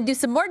Desert, we're going to do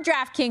some more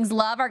DraftKings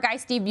love. Our guy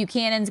Steve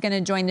Buchanan's going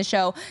to join the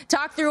show,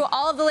 talk through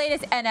all of the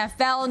latest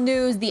NFL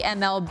news, the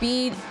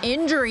MLB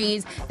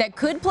injuries that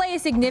could play a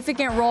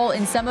significant role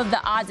in some of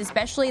the odds,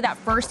 especially that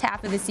first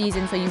half of the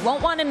season. So you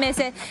won't want to miss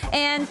it.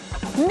 And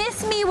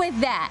miss me with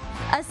that.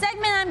 A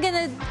segment I'm going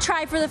to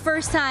try for the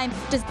first time.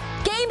 Just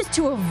games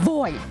to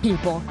avoid,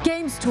 people.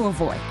 Games to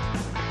avoid.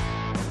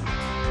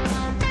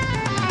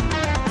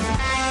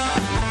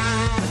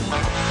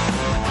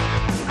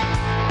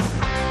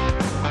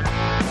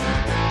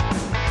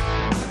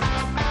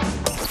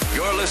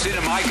 You're listening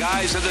to My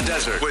Guys in the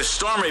Desert with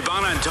Stormy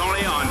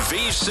Bonantoni on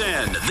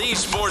VSiN, the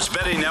Sports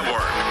Betting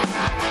Network.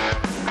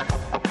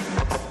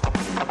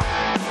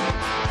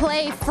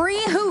 Play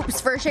free hoops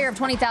for a share of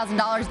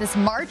 $20,000 this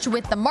March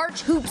with the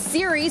March Hoops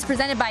Series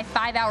presented by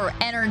 5 Hour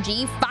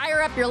Energy.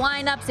 Fire up your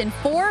lineups in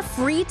 4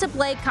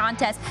 free-to-play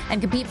contests and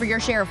compete for your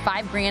share of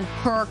 $5,000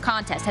 per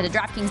contest. Head to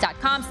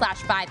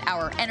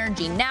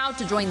DraftKings.com/5HourEnergy now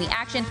to join the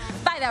action.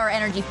 5 Hour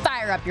Energy,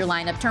 fire up your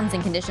lineup. Terms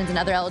and conditions and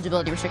other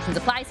eligibility restrictions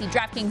apply. See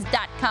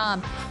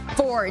DraftKings.com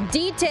for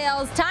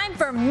details. Time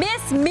for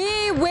Miss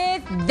Me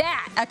With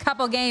That. A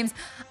couple games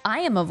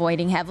I am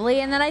avoiding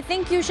heavily, and that I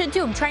think you should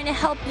too. I'm trying to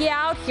help you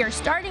out here.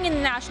 Starting in the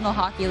National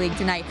Hockey League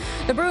tonight,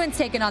 the Bruins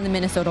taking on the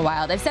Minnesota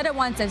Wild. I've said it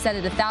once, I've said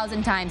it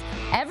 1,000 times.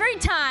 Every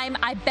time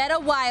I bet a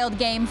Wild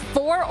game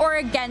for or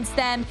against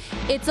them,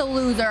 it's a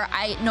loser.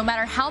 No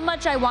matter how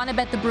much I want to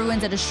bet the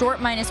Bruins at a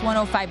short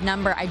 -105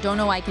 number, I don't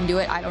know I can do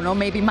it. I don't know,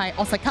 maybe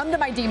I'll succumb to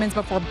my demons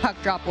before puck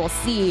drop. We'll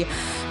see.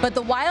 But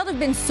the Wild have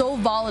been so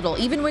volatile,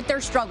 even with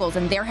their struggles,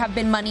 and there have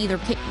been many.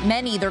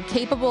 They're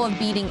capable of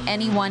beating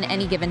anyone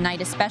any given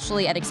night,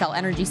 especially at Xcel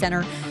Energy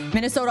Center.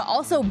 Minnesota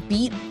also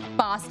beat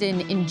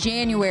Boston in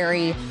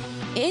January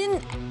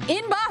in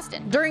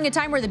Boston during a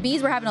time where the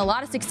Bees were having a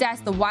lot of success.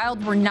 The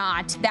Wild were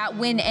not. That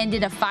win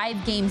ended a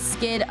 5-game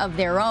skid of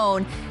their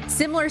own.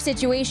 Similar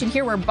situation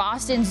here where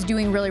Boston's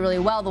doing really, really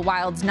well. The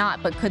Wild's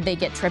not, but could they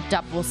get tripped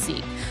up? We'll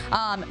see.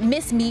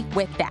 Miss me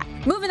with that.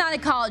 Moving on to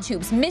college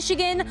hoops.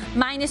 Michigan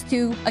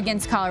 -2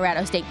 against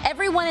Colorado State.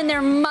 Everyone and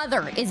their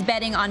mother is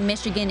betting on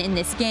Michigan in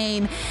this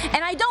game.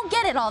 And I don't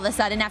get it all of a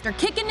sudden after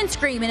kicking and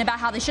screaming about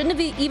how they shouldn't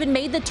have even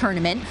made the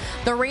tournament.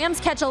 The Rams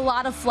catch a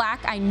lot of flack,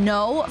 I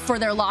know, for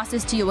their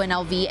losses to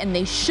UNLV, and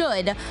they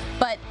should.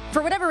 But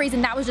for whatever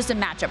reason, that was just a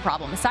matchup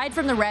problem. Aside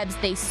from the Rebs,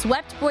 they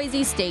swept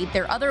Boise State.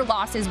 Their other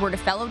losses were to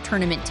fellow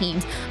tournament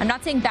teams. I'm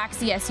not saying back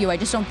CSU. I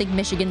just don't think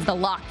Michigan's the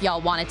lock y'all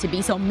want it to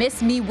be. So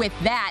miss me with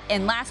that.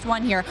 And last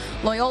one here,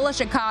 Loyola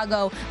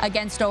Chicago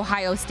against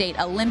Ohio State,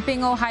 a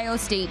limping Ohio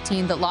State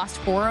team that lost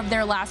 4 of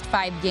their last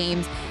 5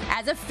 games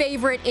as a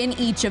favorite in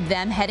each of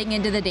them heading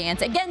into the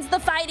dance against the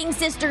Fighting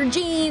Sister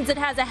Jeans. It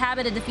has a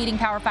habit of defeating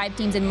Power 5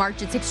 teams in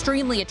March. It's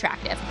extremely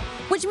attractive,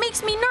 which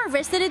makes me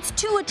nervous that it's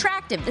too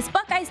attractive. This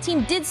Buckeyes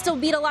team did still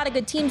beat a lot of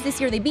good teams this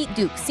year. They beat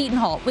Duke, Seton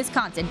Hall,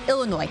 Wisconsin,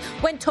 Illinois,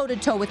 went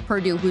toe-to-toe with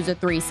Purdue, who's a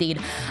 3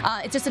 seed.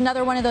 It's just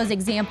another one of those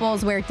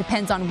examples where it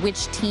depends on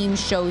which team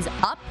shows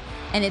up,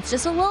 and it's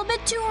just a little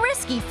bit too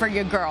risky for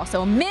your girl.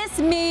 So miss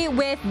me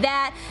with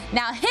that.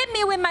 Now hit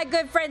me with my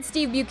good friend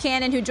Steve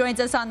Buchanan, who joins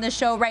us on the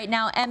show right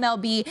now,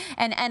 MLB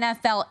and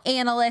NFL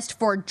analyst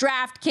for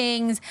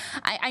DraftKings.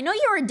 I know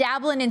you were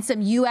dabbling in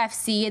some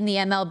UFC in the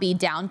MLB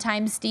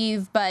downtime,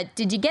 Steve, but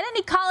did you get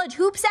any college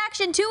hoops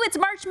action too? It's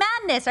March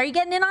Madness. Are you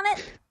getting in on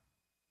it?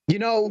 You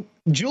know,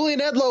 Julian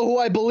Edlow, who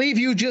I believe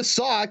you just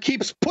saw,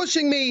 keeps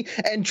pushing me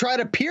and try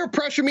to peer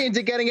pressure me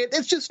into getting it.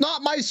 It's just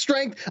not my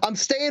strength. I'm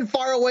staying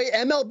far away.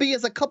 MLB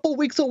is a couple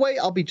weeks away.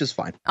 I'll be just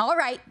fine. All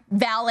right.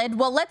 Valid.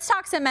 Well, let's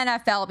talk some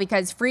NFL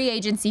because free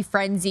agency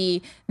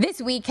frenzy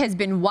this week has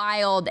been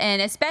wild.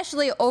 And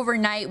especially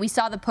overnight, we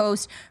saw the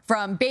post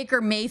from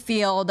Baker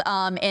Mayfield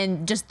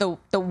and just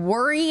the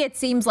worry it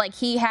seems like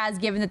he has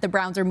given that the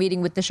Browns are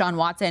meeting with Deshaun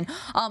Watson.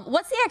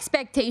 What's the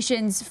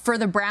expectations for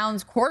the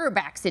Browns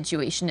quarterback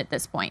situation at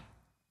this point?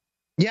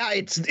 Yeah,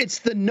 it's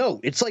the note.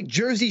 It's like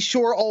Jersey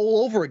Shore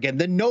all over again.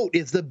 The note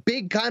is the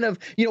big kind of,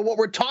 what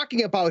we're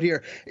talking about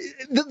here.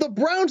 The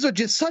Browns are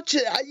just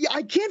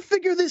I can't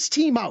figure this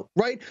team out,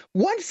 right?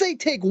 Once they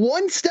take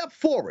one step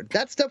forward,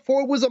 that step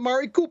forward was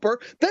Amari Cooper,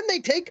 then they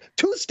take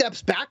 2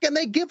 steps back and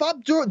they give up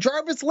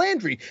Jarvis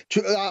Landry.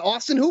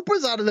 Austin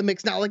Hooper's out of the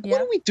mix now.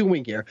 What are we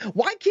doing here?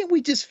 Why can't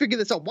we just figure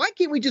this out? Why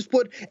can't we just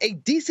put a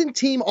decent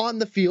team on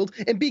the field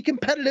and be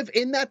competitive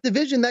in that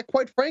division that,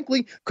 quite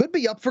frankly, could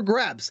be up for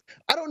grabs?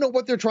 I don't know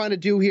what they're trying to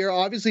do here.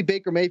 Obviously,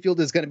 Baker Mayfield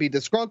is going to be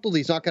disgruntled.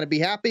 He's not going to be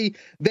happy.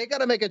 They got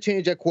to make a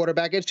change at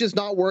quarterback. It's just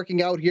not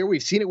working out here.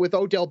 We've seen it with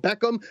Odell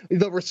Beckham,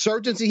 the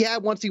resurgence he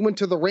had once he went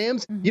to the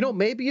Rams.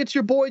 Maybe it's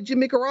your boy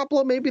Jimmy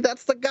Garoppolo. Maybe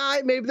that's the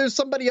guy. Maybe there's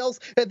somebody else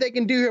that they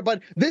can do here.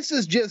 But this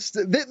is just,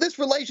 this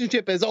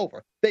relationship is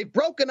over. They've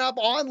broken up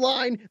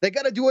online. They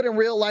got to do it in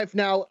real life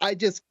now.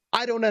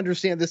 I don't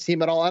understand this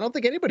team at all. I don't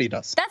think anybody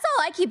does. That's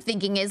all I keep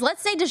thinking is,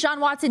 let's say Deshaun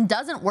Watson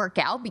doesn't work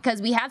out,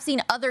 because we have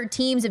seen other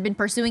teams have been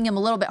pursuing him a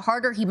little bit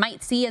harder. He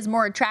might see as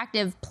more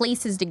attractive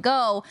places to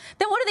go.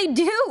 Then what do they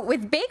do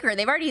with Baker?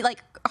 They've already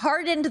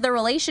hardened the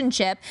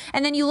relationship.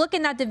 And then you look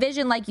in that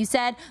division, like you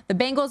said, the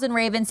Bengals and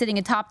Ravens sitting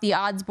atop the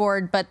odds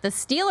board, but the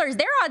Steelers,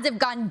 their odds have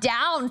gone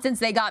down since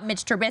they got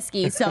Mitch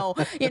Trubisky. So,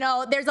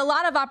 there's a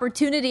lot of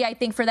opportunity, I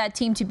think, for that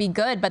team to be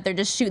good, but they're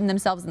just shooting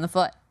themselves in the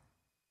foot.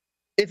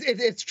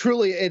 It's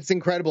truly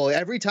incredible.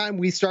 Every time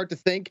we start to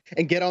think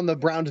and get on the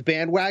Browns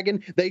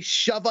bandwagon, they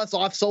shove us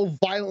off so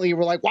violently.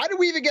 We're like, why did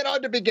we even get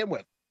on to begin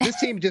with? This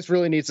team just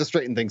really needs to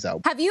straighten things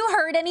out. Have you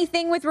heard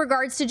anything with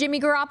regards to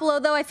Jimmy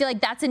Garoppolo, though? I feel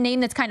like that's a name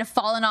that's kind of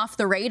fallen off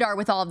the radar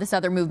with all of this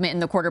other movement in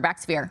the quarterback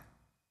sphere.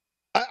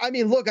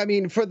 Look,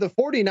 for the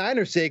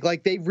 49ers' sake,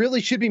 they really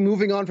should be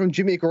moving on from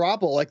Jimmy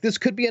Garoppolo. This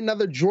could be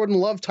another Jordan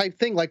Love type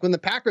thing. When the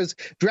Packers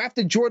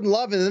drafted Jordan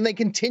Love and then they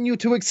continue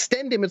to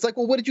extend him. It's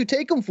well, what did you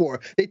take him for?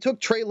 They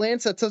took Trey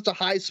Lance at such a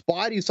high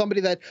spot. He's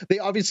somebody that they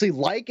obviously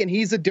like, and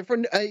he's a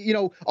different,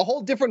 a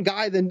whole different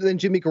guy than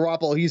Jimmy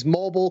Garoppolo. He's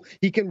mobile.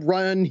 He can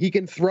run. He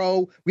can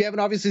throw. We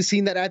haven't obviously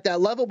seen that at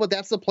that level, but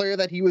that's the player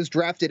that he was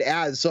drafted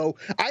as. So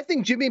I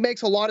think Jimmy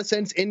makes a lot of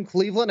sense in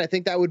Cleveland. I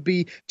think that would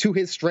be to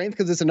his strength,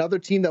 because it's another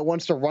team that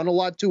wants to run a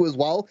lot too as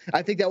well.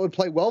 I think that would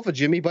play well for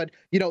Jimmy, but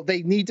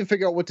they need to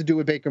figure out what to do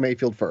with Baker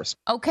Mayfield first.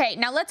 Okay,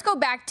 now let's go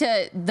back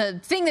to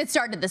the thing that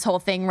started this whole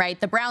thing, right?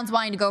 The Browns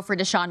wanting to go for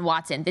Deshaun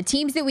Watson. The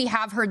teams that we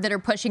have heard that are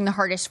pushing the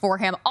hardest for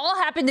him all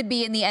happen to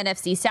be in the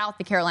NFC South: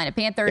 the Carolina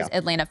Panthers,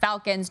 Atlanta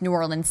Falcons, New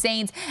Orleans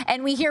Saints,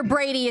 and we hear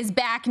Brady is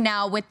back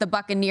now with the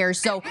Buccaneers.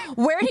 So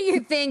where do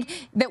you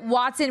think that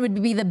Watson would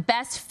be the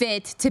best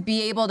fit to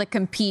be able to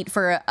compete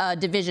for a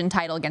division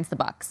title against the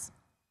Bucs?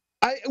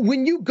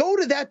 When you go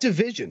to that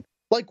division,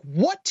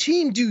 what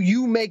team do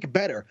you make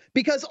better?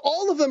 Because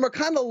all of them are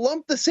kind of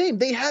lumped the same.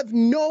 They have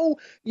no,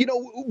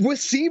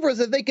 receivers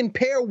that they can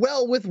pair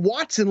well with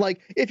Watson.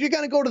 If you're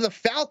going to go to the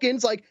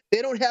Falcons,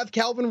 they don't have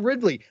Calvin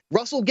Ridley.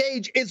 Russell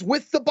Gage is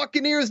with the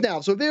Buccaneers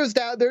now. So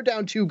they're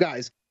down 2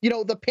 guys.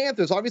 The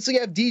Panthers obviously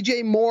have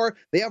DJ Moore.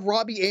 They have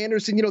Robbie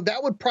Anderson.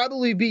 That would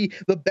probably be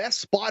the best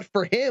spot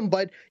for him.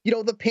 But,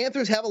 the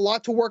Panthers have a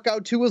lot to work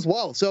out too as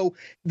well. So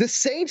the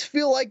Saints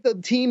feel like the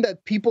team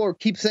that people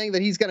keep saying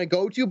that he's going to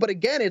go to. But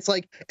again, it's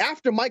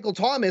after Michael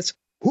Thomas,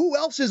 who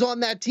else is on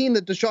that team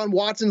that Deshaun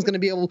Watson's going to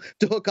be able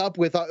to hook up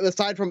with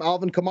aside from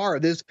Alvin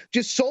Kamara? There's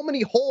just so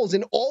many holes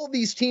in all of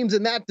these teams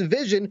in that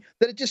division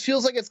that it just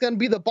feels like it's going to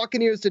be the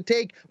Buccaneers to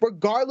take,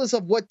 regardless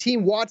of what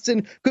team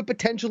Watson could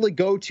potentially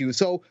go to.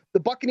 So the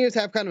Buccaneers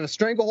have kind of a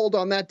stranglehold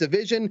on that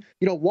division.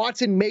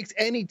 Watson makes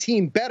any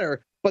team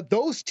better, but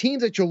those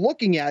teams that you're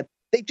looking at,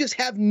 they just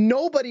have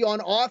nobody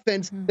on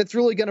offense that's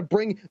really going to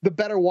bring the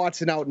better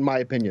Watson out, in my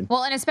opinion.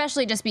 Well, and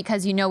especially just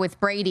because, with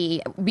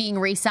Brady being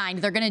re-signed,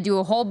 they're going to do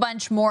a whole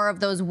bunch more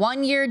of those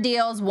one-year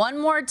deals, one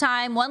more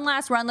time, one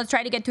last run. Let's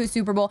try to get to a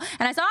Super Bowl.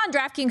 And I saw on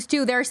DraftKings,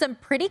 too, there are some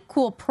pretty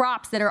cool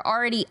props that are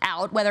already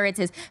out, whether it's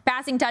his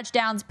passing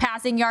touchdowns,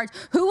 passing yards,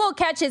 who will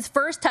catch his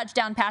first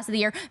touchdown pass of the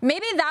year.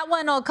 Maybe that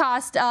one will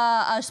cost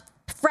a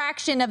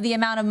fraction of the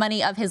amount of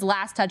money of his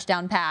last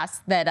touchdown pass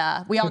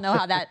that we all know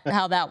how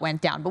that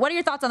went down. But what are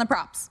your thoughts on the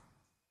props?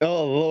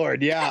 Oh,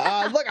 Lord,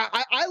 yeah. Look,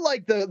 I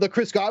like the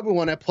Chris Godwin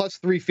one at plus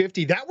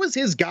 350. That was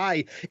his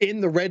guy in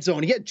the red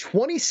zone. He had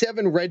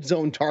 27 red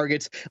zone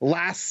targets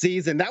last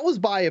season. That was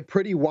by a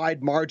pretty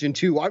wide margin,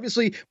 too.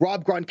 Obviously,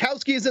 Rob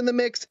Gronkowski is in the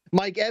mix.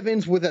 Mike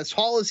Evans, with as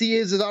tall as he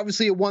is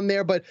obviously a one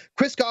there. But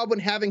Chris Godwin,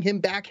 having him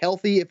back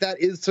healthy, if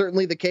that is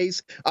certainly the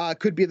case,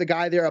 could be the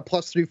guy there at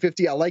plus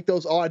 350. I like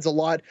those odds a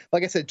lot.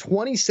 Like I said,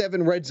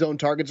 27 red zone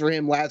targets for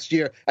him last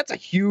year. That's a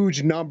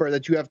huge number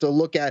that you have to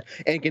look at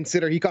and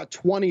consider. He got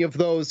 20 of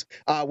those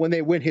when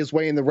they went his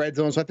way in the red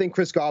zone. So I think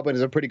Chris Godwin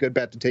is a pretty good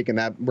bet to take in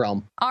that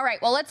realm. All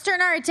right, well, let's turn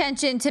our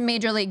attention to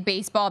Major League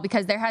Baseball,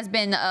 because there has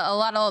been a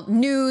lot of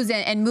news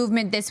and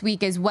movement this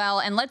week as well.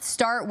 And let's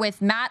start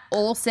with Matt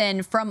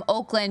Olson from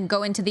Oakland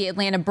going to the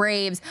Atlanta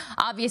Braves.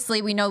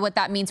 Obviously, we know what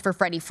that means for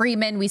Freddie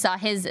Freeman. We saw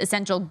his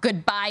essential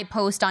goodbye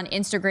post on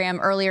Instagram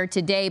earlier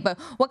today. But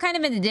what kind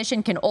of an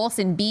addition can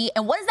Olson be?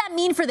 And what does that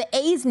mean for the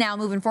A's now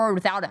moving forward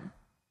without him?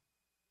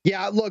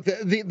 Yeah, look,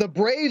 the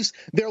Braves,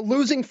 they're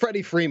losing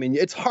Freddie Freeman.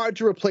 It's hard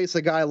to replace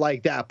a guy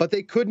like that, but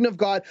they couldn't have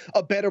got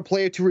a better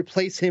player to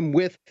replace him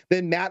with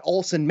than Matt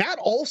Olson. Matt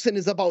Olson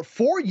is about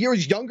 4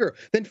 years younger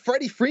than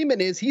Freddie Freeman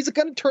is. He's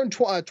going to turn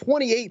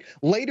 28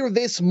 later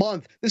this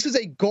month. This is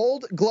a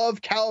Gold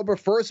Glove caliber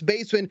first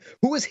baseman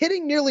who was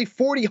hitting nearly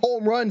 40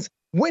 home runs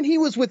when he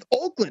was with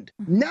Oakland.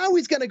 Now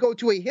he's going to go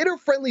to a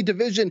hitter-friendly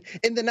division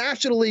in the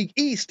National League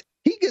East.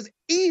 He could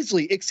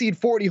easily exceed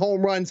 40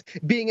 home runs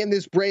being in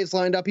this Braves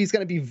lineup. He's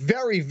going to be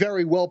very,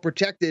 very well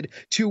protected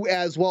too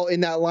as well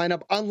in that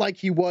lineup, unlike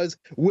he was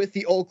with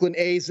the Oakland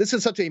A's. This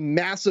is such a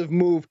massive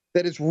move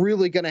that is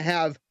really going to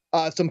have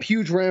some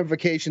huge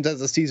ramifications as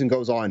the season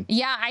goes on.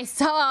 Yeah, I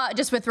saw,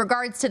 just with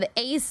regards to the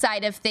A's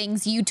side of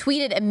things, you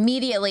tweeted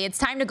immediately, it's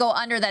time to go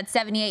under that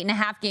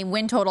 78.5 game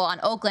win total on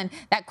Oakland.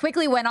 That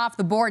quickly went off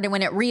the board, and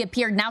when it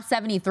reappeared, now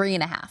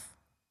 73.5.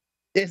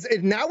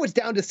 Now it's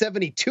down to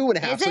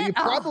 72.5. So you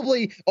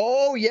probably,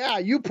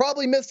 you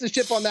probably missed the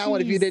ship on that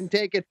one if you didn't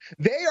take it.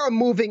 They are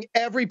moving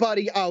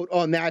everybody out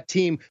on that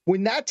team.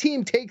 When that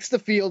team takes the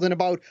field in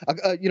about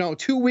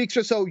 2 weeks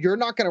or so, you're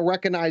not going to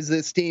recognize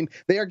this team.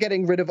 They are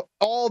getting rid of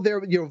all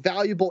their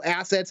valuable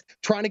assets,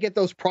 trying to get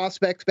those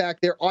prospects back.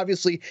 They're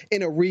obviously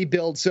in a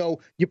rebuild. So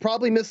you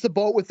probably missed the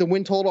boat with the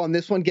win total on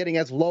this one getting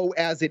as low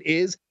as it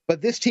is.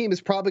 But this team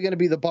is probably going to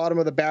be the bottom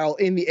of the barrel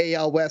in the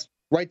AL West,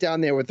 right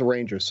down there with the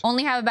Rangers.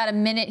 Only have about a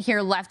minute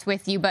here left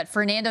with you, but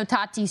Fernando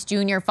Tatis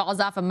Jr. falls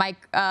off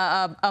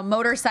a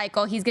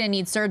motorcycle. He's going to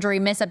need surgery,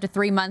 miss up to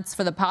 3 months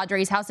for the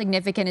Padres. How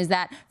significant is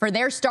that for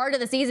their start of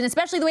the season,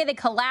 especially the way they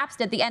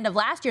collapsed at the end of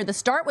last year? The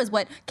start was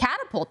what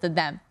catapulted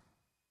them.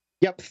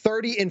 Yep,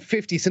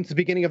 30-50 since the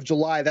beginning of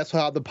July. That's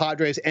how the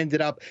Padres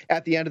ended up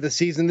at the end of the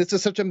season. This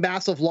is such a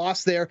massive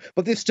loss there,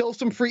 but there's still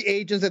some free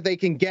agents that they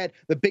can get.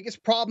 The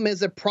biggest problem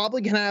is they're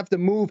probably going to have to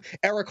move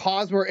Eric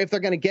Hosmer if they're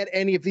going to get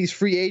any of these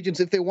free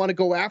agents, if they want to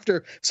go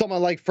after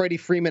someone like Freddie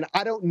Freeman.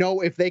 I don't know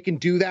if they can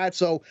do that,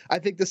 so I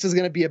think this is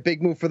going to be a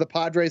big move for the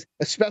Padres,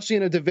 especially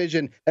in a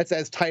division that's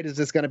as tight as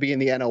it's going to be in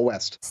the NL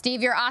West.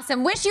 Steve, you're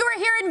awesome. Wish you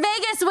were here in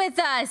Vegas with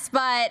us,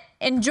 but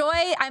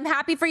enjoy. I'm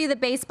happy for you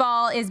that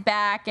baseball is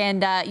back,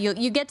 and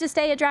you get to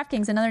stay at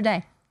DraftKings another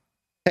day.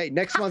 Hey,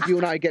 next month you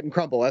and I get in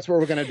Crumble. That's what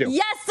we're going to do.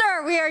 Yes,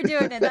 sir. We are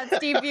doing it. That's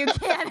Steve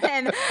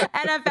Buchanan,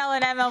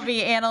 NFL and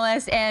MLB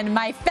analyst, and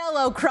my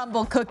fellow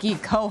Crumble cookie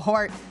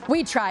cohort.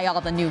 We try all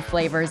the new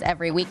flavors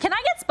every week. Can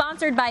I get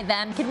sponsored by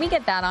them? Can we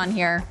get that on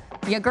here?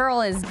 Your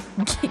girl is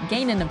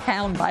gaining a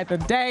pound by the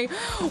day.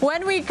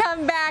 When we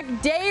come back,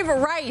 Dave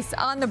Rice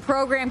on the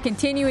program,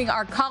 continuing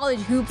our college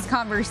hoops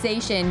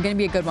conversation. Going to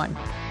be a good one.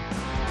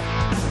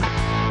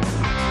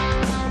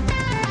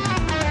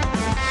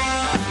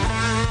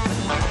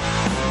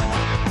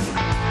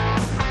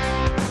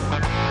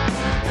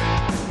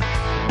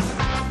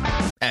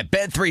 At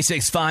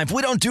Bet365,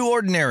 we don't do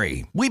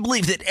ordinary. We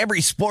believe that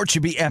every sport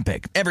should be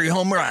epic. Every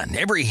home run,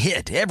 every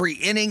hit, every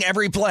inning,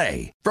 every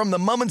play. From the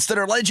moments that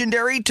are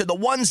legendary to the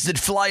ones that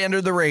fly under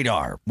the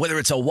radar. Whether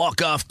it's a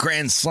walk-off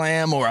grand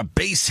slam or a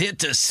base hit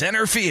to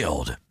center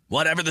field.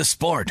 Whatever the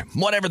sport,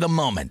 whatever the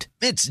moment.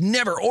 It's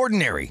never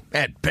ordinary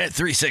at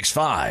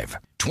Bet365.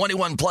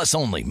 21 plus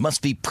only.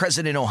 Must be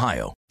present in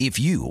Ohio. If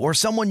you or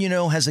someone you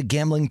know has a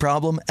gambling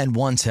problem and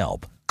wants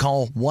help,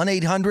 call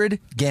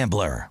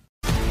 1-800-GAMBLER.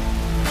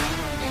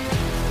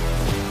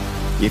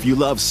 If you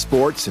love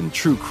sports and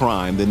true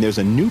crime, then there's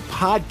a new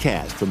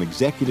podcast from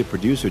executive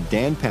producer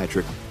Dan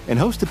Patrick and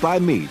hosted by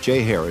me,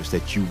 Jay Harris,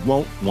 that you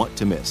won't want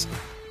to miss.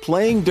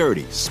 Playing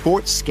Dirty: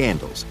 Sports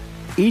Scandals.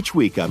 Each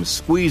week, I'm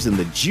squeezing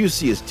the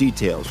juiciest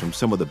details from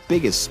some of the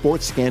biggest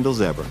sports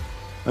scandals ever.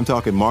 I'm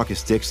talking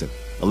Marcus Dixon,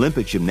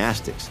 Olympic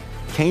gymnastics,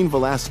 Cain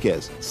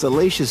Velasquez,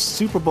 salacious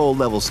Super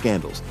Bowl-level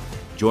scandals.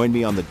 Join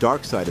me on the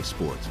dark side of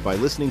sports by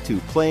listening to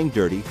Playing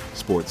Dirty: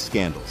 Sports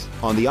Scandals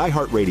on the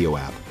iHeartRadio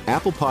app,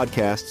 Apple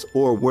Podcasts,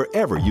 or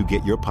wherever you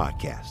get your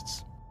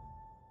podcasts.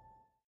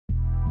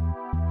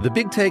 The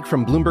Big Take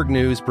from Bloomberg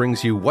News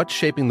brings you what's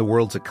shaping the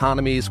world's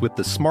economies with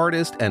the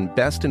smartest and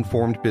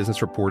best-informed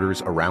business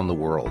reporters around the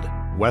world.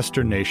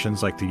 Western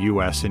nations like the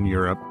U.S. and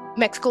Europe.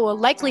 Mexico will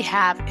likely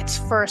have its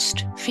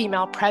first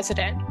female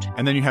president.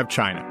 And then you have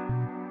China.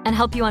 And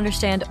help you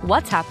understand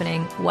what's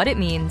happening, what it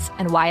means,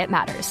 and why it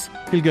matters.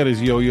 He'll get his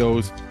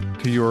yo-yos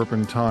to Europe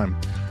in time.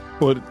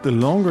 But the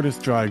longer this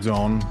drags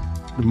on,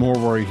 the more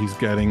worry he's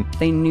getting.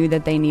 They knew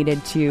that they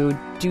needed to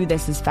do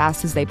this as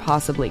fast as they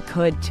possibly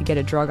could to get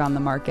a drug on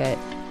the market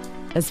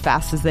as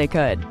fast as they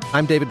could.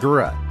 I'm David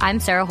Gura. I'm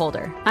Sarah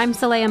Holder. I'm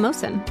Saleha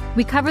Mohsen.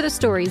 We cover the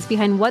stories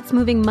behind what's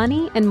moving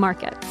money and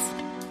markets.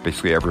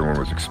 Basically, everyone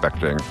was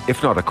expecting,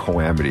 if not a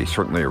calamity,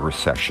 certainly a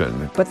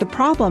recession. But the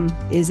problem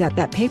is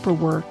that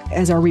paperwork,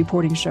 as our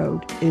reporting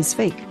showed, is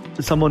fake.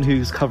 As someone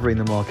who's covering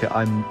the market,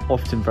 I'm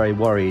often very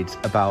worried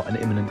about an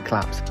imminent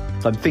collapse.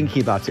 So I'm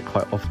thinking about it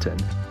quite often.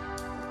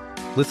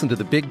 Listen to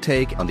The Big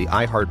Take on the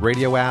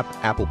iHeartRadio app,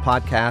 Apple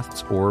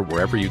Podcasts, or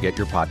wherever you get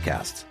your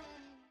podcasts.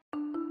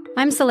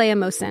 I'm Saleha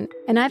Mohsen,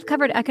 and I've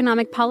covered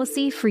economic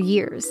policy for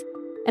years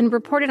and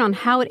reported on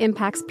how it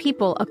impacts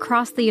people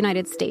across the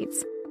United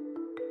States.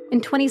 In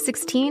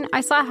 2016,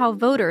 I saw how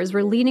voters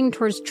were leaning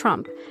towards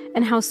Trump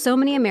and how so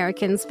many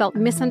Americans felt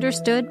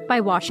misunderstood by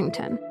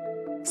Washington.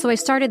 So I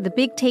started the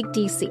Big Take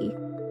DC.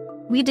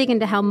 We dig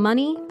into how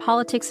money,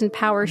 politics, and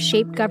power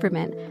shape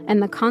government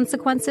and the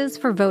consequences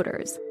for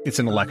voters. It's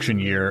an election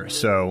year,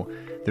 so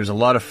there's a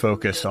lot of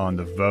focus on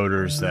the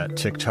voters that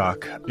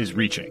TikTok is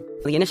reaching.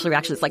 The initial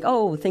reaction is like,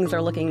 oh, things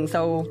are looking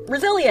so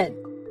resilient.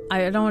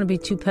 I don't want to be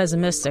too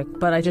pessimistic,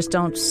 but I just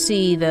don't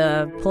see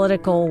the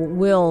political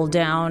will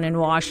down in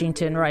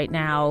Washington right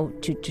now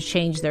to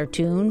change their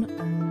tune.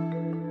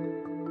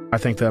 I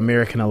think the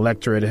American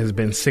electorate has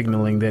been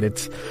signaling that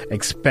it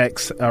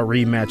expects a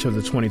rematch of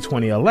the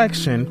 2020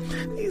 election.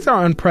 These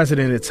are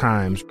unprecedented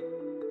times.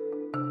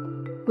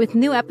 With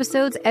new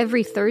episodes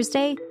every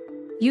Thursday,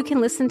 you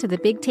can listen to the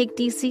Big Take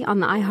DC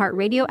on the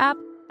iHeartRadio app,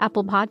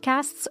 Apple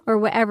Podcasts, or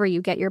wherever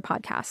you get your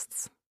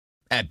podcasts.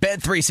 At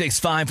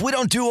Bet365, we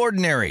don't do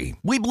ordinary.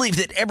 We believe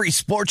that every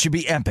sport should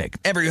be epic.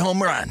 Every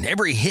home run,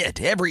 every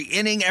hit, every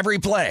inning, every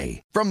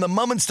play. From the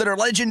moments that are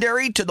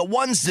legendary to the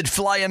ones that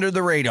fly under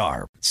the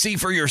radar. See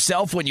for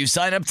yourself when you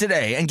sign up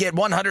today and get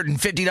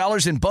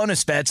 $150 in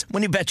bonus bets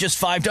when you bet just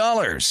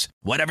 $5.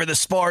 Whatever the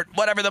sport,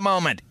 whatever the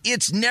moment,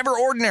 it's never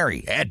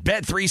ordinary at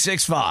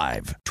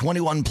Bet365.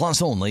 21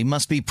 plus only.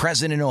 Must be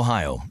present in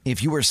Ohio.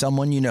 If you or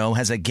someone you know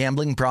has a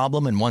gambling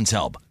problem and wants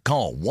help,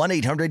 call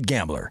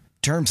 1-800-GAMBLER.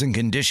 Terms and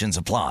conditions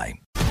apply.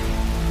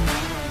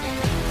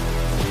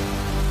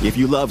 If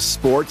you love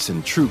sports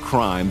and true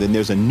crime, then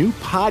there's a new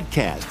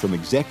podcast from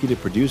executive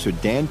producer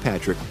Dan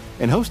Patrick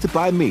and hosted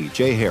by me,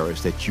 Jay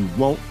Harris, that you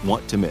won't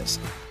want to miss.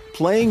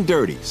 Playing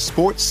Dirty: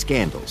 Sports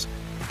Scandals.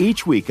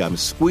 Each week, I'm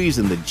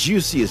squeezing the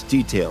juiciest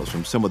details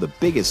from some of the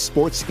biggest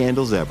sports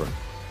scandals ever.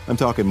 I'm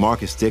talking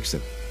Marcus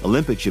Dixon,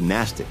 Olympic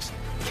gymnastics,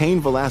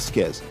 Cain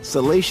Velasquez,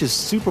 salacious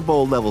Super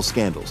Bowl-level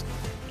scandals.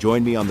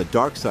 Join me on the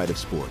dark side of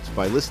sports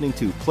by listening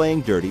to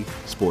Playing Dirty: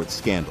 Sports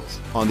Scandals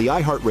on the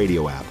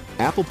iHeartRadio app,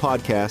 Apple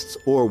Podcasts,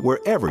 or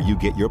wherever you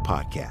get your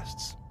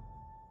podcasts.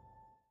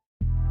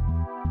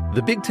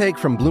 The Big Take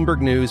from Bloomberg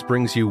News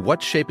brings you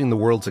what's shaping the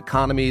world's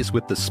economies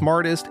with the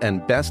smartest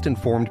and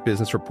best-informed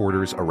business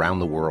reporters around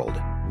the world.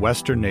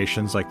 Western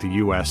nations like the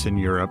U.S. and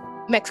Europe.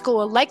 Mexico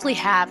will likely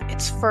have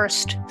its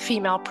first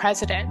female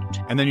president.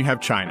 And then you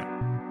have China.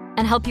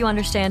 And help you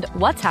understand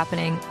what's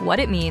happening, what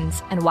it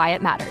means, and why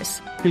it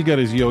matters. He'll get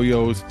his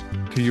yo-yos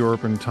to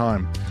Europe in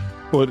time.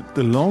 But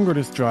the longer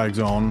this drags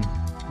on,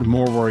 the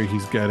more worry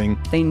he's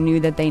getting. They knew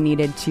that they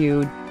needed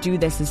to do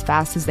this as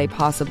fast as they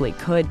possibly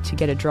could to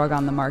get a drug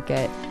on the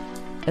market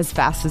as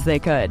fast as they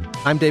could.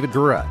 I'm David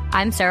Gura.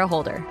 I'm Sarah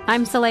Holder.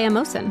 I'm Saleha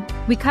Mohsin.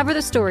 We cover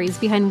the stories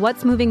behind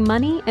what's moving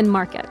money and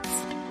markets.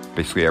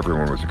 Basically,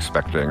 everyone was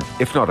expecting,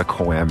 if not a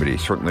calamity,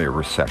 certainly a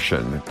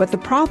recession. But the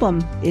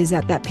problem is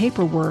that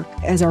paperwork,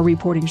 as our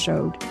reporting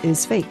showed,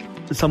 is fake.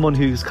 As someone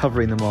who's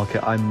covering the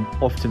market, I'm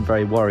often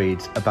very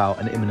worried about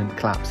an imminent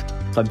collapse.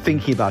 So I'm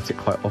thinking about it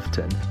quite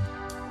often.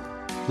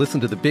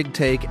 Listen to The Big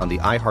Take on the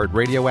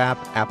iHeartRadio app,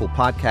 Apple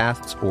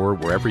Podcasts, or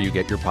wherever you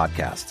get your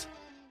podcasts.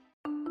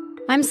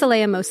 I'm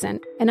Saleha Mohsin,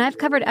 and I've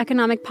covered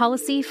economic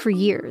policy for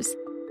years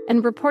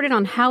and reported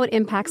on how it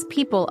impacts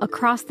people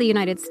across the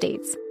United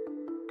States.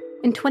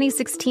 In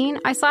 2016,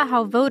 I saw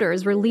how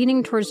voters were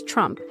leaning towards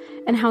Trump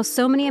and how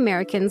so many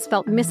Americans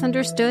felt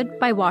misunderstood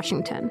by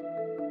Washington.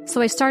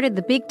 So I started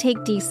the Big Take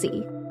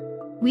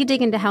DC. We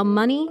dig into how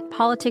money,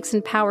 politics,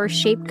 and power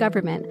shape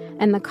government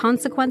and the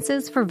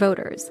consequences for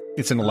voters.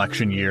 It's an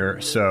election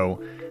year,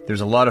 so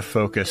there's a lot of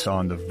focus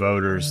on the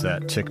voters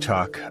that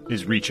TikTok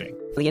is reaching.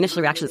 The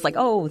initial reaction is like,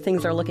 oh,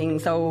 things are looking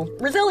so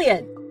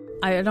resilient.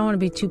 I don't want to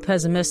be too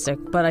pessimistic,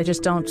 but I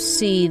just don't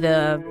see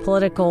the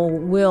political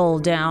will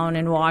down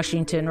in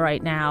Washington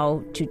right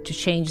now to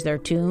change their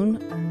tune.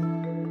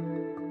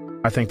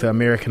 I think the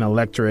American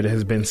electorate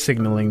has been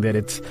signaling that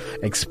it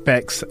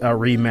expects a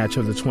rematch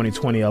of the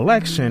 2020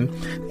 election.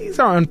 These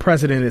are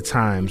unprecedented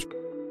times.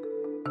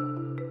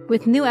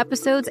 With new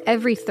episodes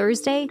every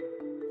Thursday,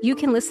 you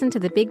can listen to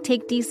the Big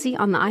Take DC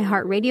on the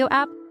iHeartRadio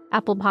app,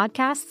 Apple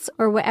Podcasts,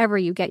 or wherever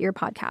you get your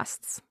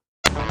podcasts.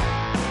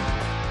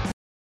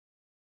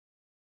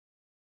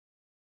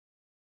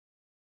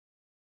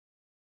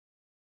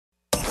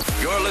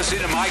 You're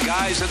listening to My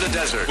Guys in the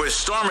Desert with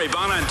Stormy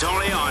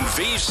Bonantoni on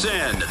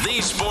VSiN,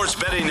 the Sports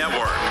Betting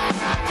Network.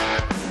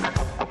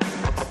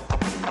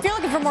 If you're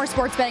looking for more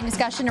sports betting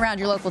discussion around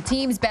your local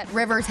teams,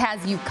 BetRivers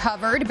has you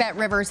covered.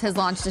 BetRivers has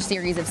launched a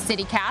series of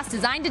CityCasts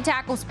designed to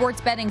tackle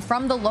sports betting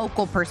from the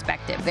local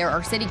perspective. There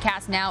are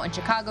CityCasts now in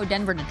Chicago,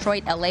 Denver,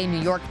 Detroit, LA, New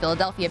York,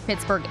 Philadelphia,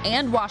 Pittsburgh,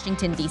 and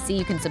Washington, D.C.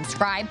 You can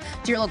subscribe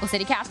to your local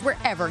CityCast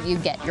wherever you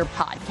get your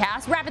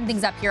podcast. Wrapping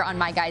things up here on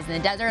My Guys in the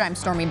Desert, I'm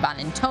Stormy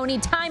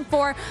Bonantoni. Time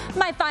for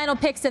my final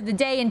picks of the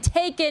day and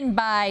taken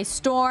by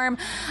storm.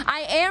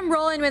 I am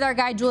rolling with our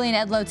guy Julian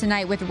Edlow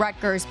tonight with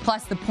Rutgers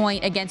plus the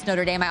point against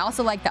Notre Dame. I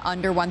also like the under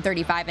under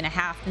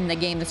 135.5 in the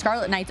game. The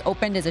Scarlet Knights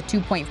opened as a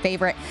 2-point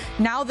favorite.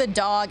 Now the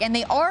dog, and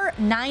they are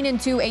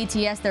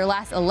 9-2 ATS, their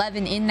last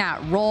 11 in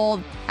that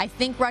role. I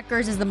think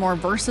Rutgers is the more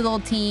versatile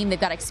team. They've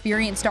got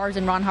experienced stars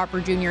in Ron Harper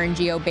Jr. and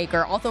Geo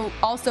Baker.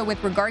 Also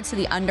with regards to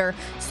the under,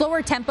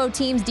 slower tempo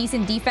teams,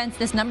 decent defense,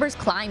 this number's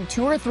climbed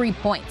 2 or 3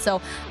 points.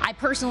 So I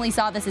personally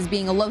saw this as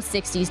being a low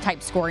 60s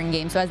type scoring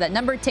game. So as that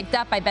number ticked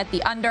up, I bet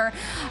the under.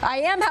 I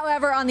am,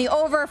 however, on the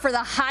over for the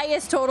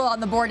highest total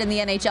on the board in the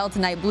NHL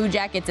tonight, Blue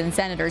Jackets and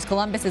Senators.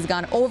 Columbus has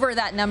gone over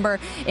that number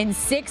in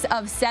 6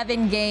 of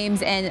 7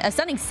 games and a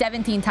stunning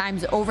 17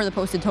 times over the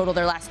posted total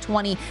their last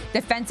 20.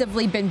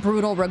 Defensively been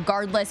brutal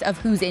regardless of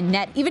who's in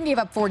net. Even gave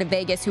up 4 to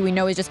Vegas, who we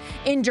know is just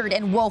injured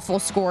and woeful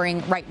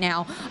scoring right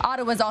now.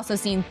 Ottawa's also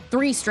seen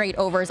 3 straight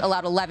overs,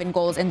 allowed 11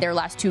 goals in their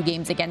last 2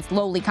 games against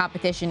lowly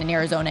competition in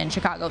Arizona and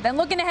Chicago. Then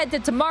looking ahead to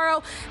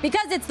tomorrow,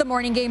 because it's the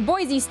morning game,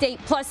 Boise State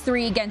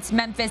 +3 against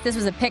Memphis. This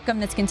was a pick'em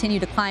that's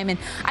continued to climb, and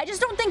I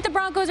just don't think the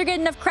Broncos are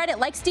getting enough credit.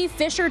 Like Steve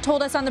Fisher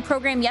told us on the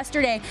program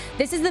yesterday,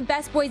 this is the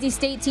best Boise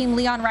State team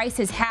Leon Rice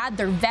has had.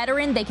 They're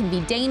veteran. They can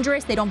be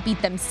dangerous. They don't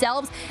beat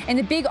themselves. And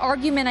the big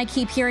argument I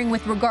keep hearing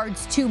with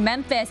regards to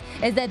Memphis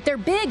is that they're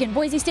big and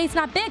Boise State's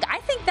not big. I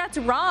think that's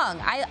wrong.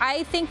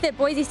 I think that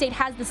Boise State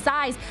has the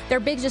size. Their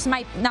bigs just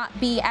might not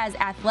be as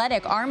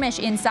athletic. Armish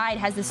inside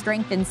has the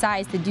strength and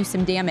size to do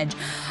some damage.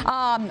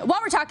 While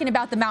we're talking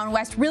about the Mountain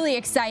West, really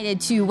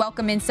excited to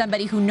welcome in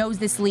somebody who knows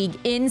this league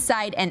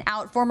inside and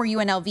out, former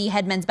UNLV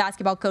head men's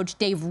basketball coach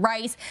Dave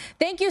Rice.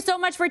 Thank you so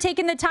much for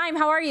taking the time.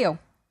 How are you?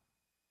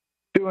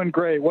 Doing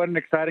great. What an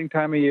exciting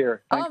time of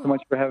year. Thanks so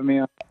much for having me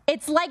on.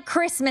 It's like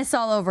Christmas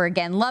all over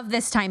again. Love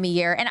this time of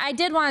year. And I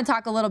did want to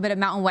talk a little bit of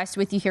Mountain West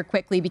with you here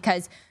quickly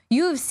because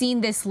you have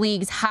seen this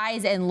league's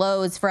highs and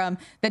lows from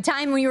the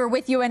time when you were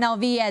with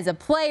UNLV as a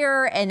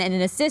player and an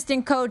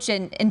assistant coach.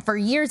 And for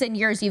years and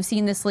years, you've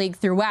seen this league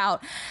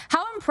throughout.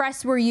 How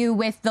impressed were you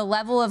with the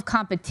level of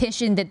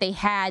competition that they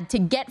had to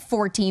get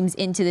 4 teams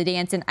into the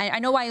dance? And I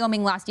know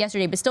Wyoming lost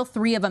yesterday, but still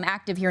 3 of them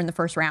active here in the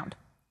first round.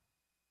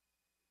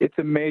 It's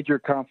a major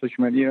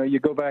accomplishment. You know, you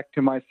go back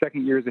to my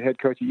second year as a head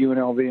coach at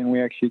UNLV, and we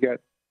actually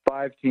got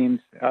 5 teams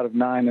out of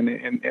 9 in the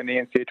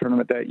NCAA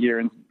tournament that year.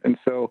 And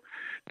so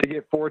to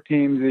get 4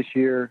 teams this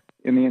year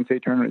in the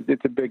NCAA tournament,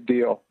 it's a big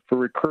deal for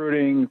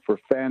recruiting, for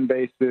fan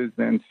bases,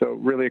 and so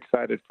really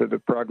excited for the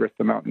progress of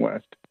the Mountain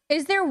West.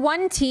 Is there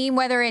one team,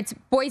 whether it's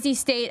Boise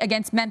State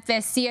against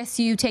Memphis,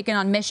 CSU taking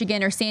on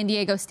Michigan, or San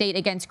Diego State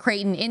against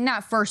Creighton in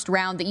that first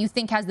round that you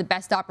think has the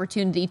best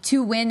opportunity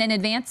to win and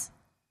advance?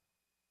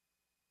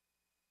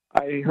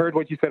 I heard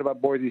what you said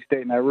about Boise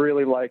State, and I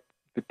really like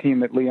the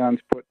team that Leon's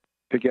put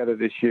together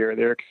this year.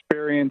 They're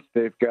experienced.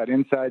 They've got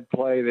inside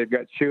play. They've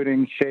got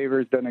shooting.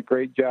 Shaver's done a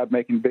great job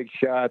making big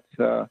shots.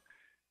 So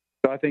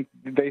I think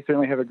they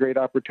certainly have a great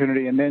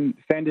opportunity. And then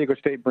San Diego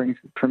State brings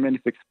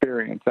tremendous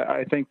experience.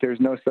 I think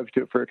there's no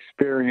substitute for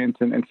experience,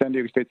 and San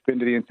Diego State's been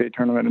to the NCAA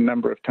tournament a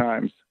number of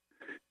times.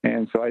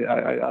 And so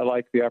I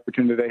like the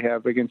opportunity they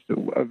have against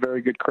a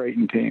very good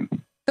Creighton team.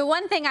 The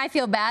one thing I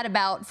feel bad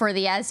about for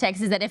the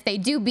Aztecs is that if they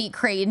do beat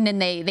Creighton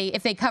and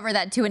if they cover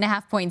that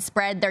 2.5-point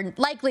spread, they're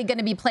likely going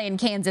to be playing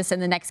Kansas in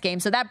the next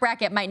game. So that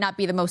bracket might not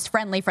be the most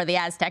friendly for the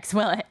Aztecs,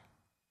 will it?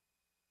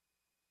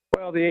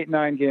 Well, the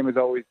 8-9 game is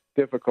always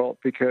difficult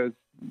because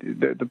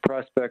the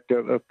prospect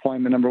of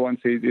playing the number 1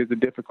 seed is a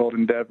difficult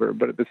endeavor.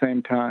 But at the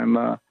same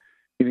time,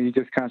 you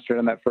just concentrate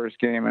on that first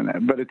game.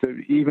 But it's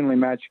an evenly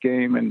matched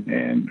game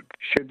and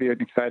should be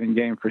an exciting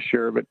game for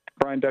sure. But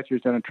Brian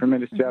Dutcher's done a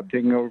tremendous job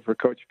taking over for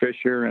Coach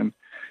Fisher and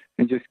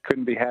just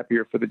couldn't be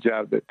happier for the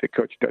job that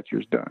Coach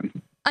Dutcher's done.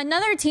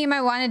 Another team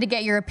I wanted to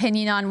get your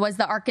opinion on was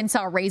the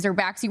Arkansas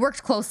Razorbacks. You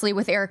worked closely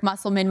with Eric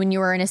Musselman when you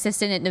were an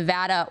assistant at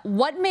Nevada.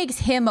 What makes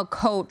him a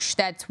coach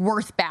that's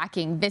worth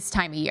backing this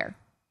time of year?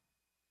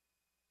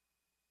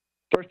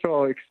 First of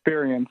all,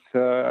 experience.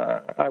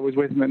 I was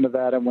with him at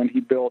Nevada when he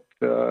built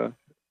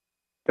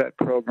that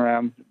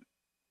program,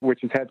 which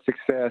has had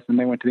success, and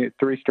they went to the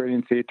 3 straight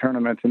NCAA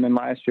tournaments, and then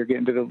last year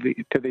getting to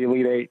the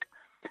Elite 8.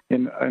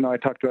 And I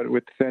talked about it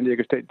with San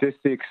Diego State, just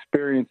the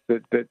experience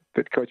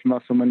that Coach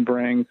Musselman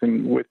brings,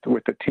 and with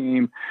the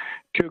team,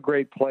 2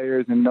 great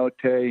players in Note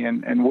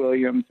and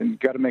Williams, and you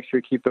got to make sure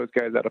you keep those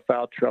guys out of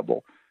foul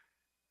trouble.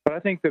 But I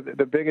think that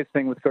the biggest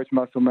thing with Coach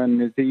Musselman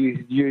is he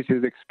used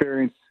his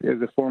experience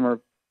as a former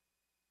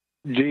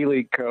G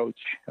League coach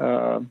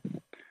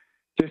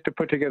just to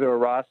put together a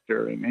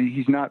roster. And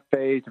he's not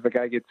fazed if a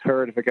guy gets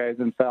hurt, if a guy's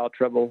in foul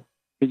trouble.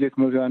 He just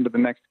moves on to the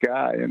next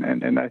guy.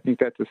 And I think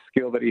that's a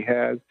skill that he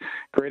has.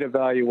 Great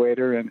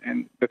evaluator.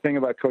 And the thing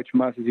about Coach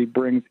Muss is he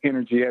brings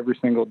energy every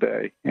single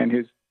day. And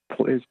his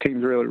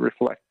teams really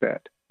reflect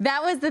that.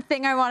 That was the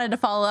thing I wanted to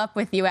follow up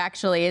with you,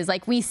 actually, is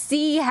like we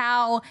see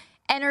how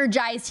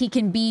energized he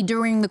can be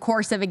during the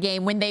course of a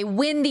game. When they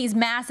win these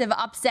massive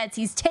upsets,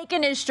 he's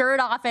taking his shirt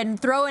off and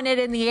throwing it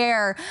in the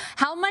air.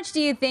 How much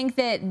do you think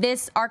that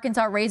this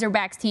Arkansas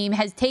Razorbacks team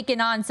has taken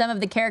on some of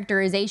the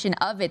characterization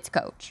of its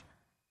coach?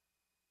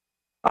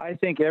 I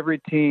think every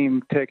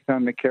team takes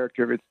on the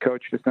character of its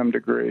coach to some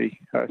degree,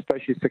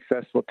 especially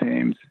successful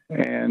teams.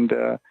 And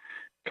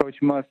Coach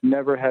Muss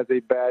never has a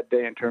bad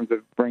day in terms of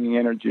bringing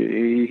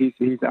energy.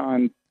 He's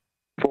on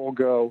full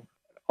go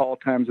all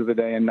times of the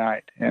day and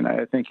night, and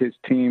I think his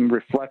team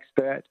reflects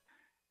that.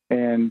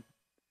 And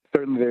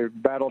certainly they're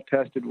battle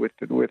tested with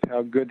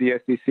how good the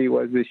SEC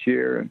was this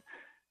year. And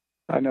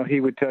I know he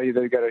would tell you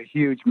they've got a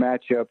huge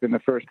matchup in the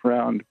first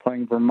round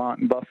playing Vermont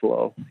and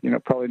Buffalo.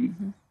 Probably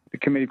the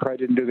committee probably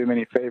didn't do them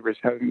any favors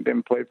having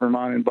them play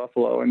Vermont and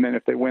Buffalo, and then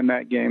if they win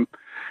that game,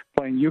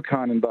 playing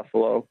UConn and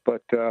Buffalo.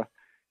 But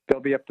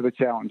they'll be up to the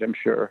challenge, I'm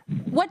sure.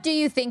 What do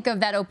you think of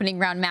that opening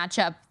round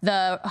matchup?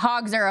 The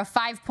Hogs are a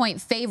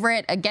 5-point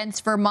favorite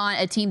against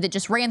Vermont, a team that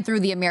just ran through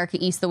the America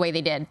East the way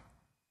they did.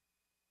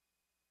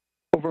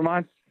 Well,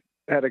 Vermont's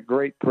had a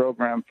great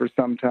program for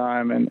some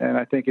time, and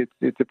I think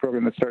it's a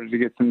program that started to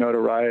get some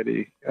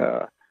notoriety.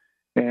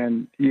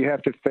 And you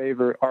have to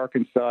favor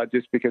Arkansas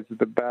just because of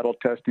the battle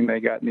testing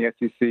they got in the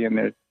SEC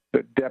and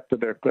the depth of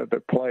their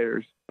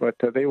players. But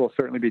they will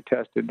certainly be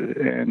tested.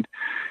 And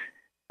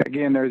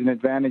again, there's an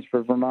advantage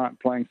for Vermont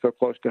playing so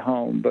close to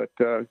home. But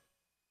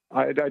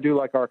I do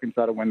like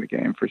Arkansas to win the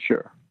game for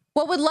sure.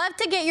 Well, would love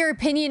to get your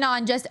opinion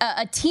on just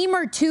a team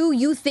or two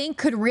you think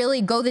could really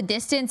go the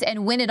distance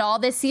and win it all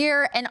this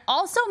year. And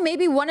also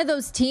maybe one of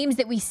those teams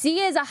that we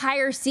see as a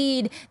higher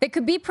seed that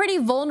could be pretty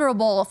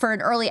vulnerable for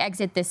an early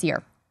exit this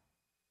year.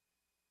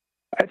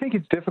 I think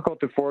it's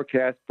difficult to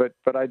forecast,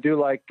 but I do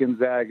like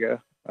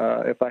Gonzaga.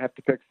 If I have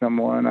to pick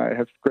someone, I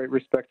have great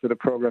respect for the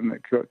program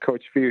that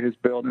Coach Few has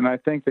built. And I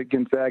think that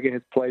Gonzaga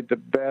has played the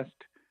best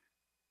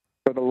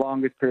for the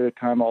longest period of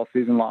time all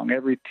season long.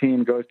 Every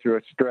team goes through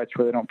a stretch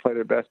where they don't play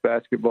their best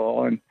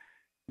basketball,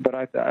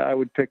 but I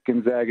would pick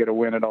Gonzaga to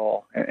win it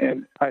all.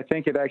 And I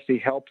think it actually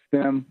helps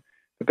them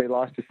that they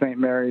lost to St.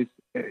 Mary's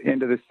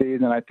into the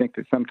season. I think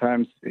that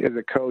sometimes as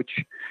a coach,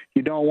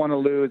 you don't want to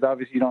lose.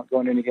 Obviously, you don't go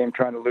into any game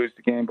trying to lose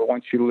the game, but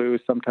once you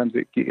lose, sometimes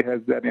it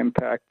has that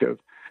impact of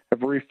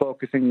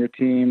refocusing your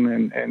team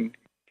and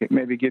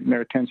maybe getting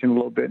their attention a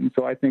little bit. And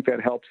so I think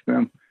that helps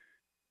them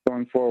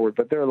going forward,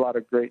 but there are a lot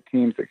of great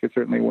teams that could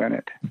certainly win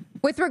it.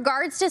 With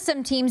regards to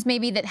some teams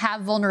maybe that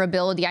have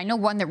vulnerability, I know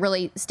one that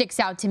really sticks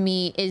out to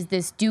me is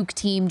this Duke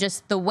team.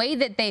 Just the way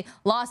that they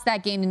lost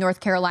that game to North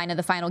Carolina,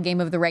 the final game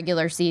of the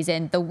regular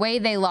season, the way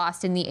they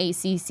lost in the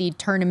ACC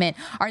tournament.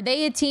 Are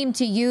they a team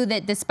to you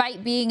that,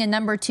 despite being a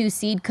number 2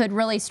 seed, could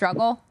really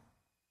struggle?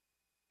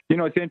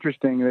 It's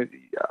interesting that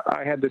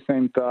I had the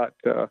same thought.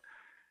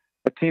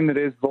 A team that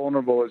is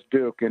vulnerable is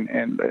Duke,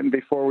 and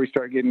before we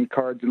start getting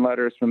cards and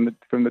letters from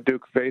the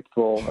Duke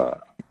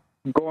faithful,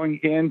 going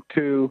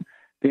into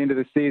the end of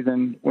the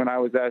season, when I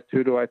was asked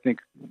who do I think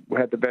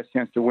had the best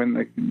chance to win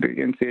the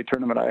NCAA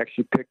tournament, I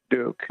actually picked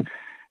Duke,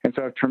 and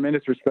so I have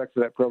tremendous respect for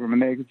that program,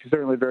 and they're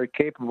certainly very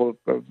capable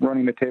of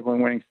running the table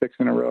and winning 6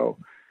 in a row.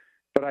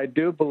 But I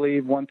do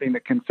believe one thing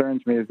that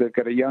concerns me is they've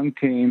got a young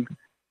team,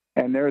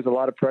 and there is a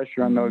lot of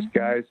pressure on those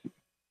guys,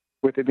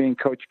 with it being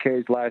Coach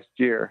K's last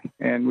year.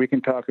 And we can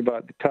talk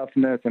about the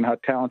toughness and how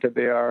talented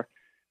they are,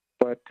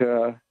 but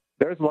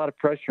there's a lot of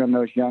pressure on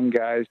those young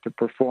guys to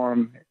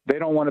perform. They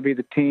don't want to be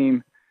the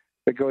team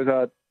that goes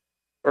out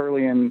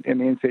early in the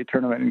NCAA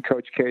tournament in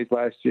Coach K's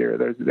last year.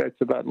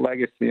 That's about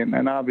legacy,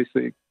 and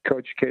obviously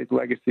Coach K's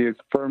legacy is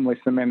firmly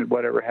cemented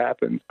whatever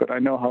happens, but I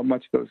know how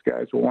much those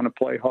guys will want to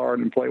play hard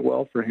and play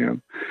well for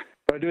him.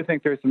 But I do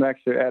think there's some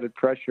extra added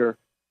pressure.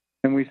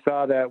 And we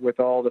saw that with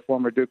all the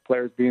former Duke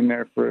players being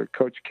there for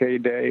Coach K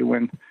Day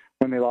when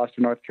they lost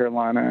to North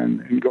Carolina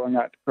and going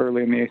out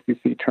early in the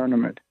ACC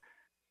tournament.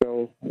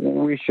 So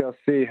we shall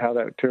see how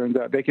that turns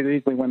out. They could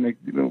easily win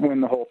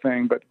the whole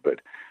thing, but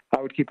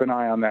I would keep an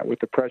eye on that with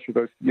the pressure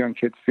those young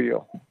kids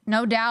feel.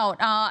 No doubt.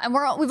 And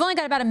we've only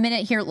got about a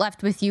minute here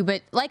left with you.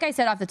 But like I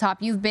said off the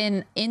top, you've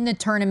been in the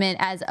tournament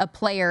as a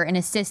player, an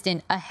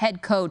assistant, a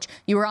head coach.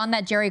 You were on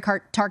that Jerry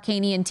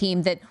Tarkanian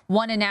team that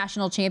won a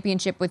national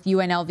championship with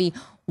UNLV.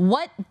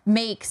 What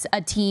makes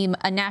a team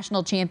a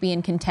national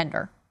champion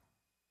contender?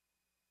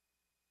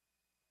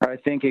 I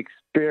think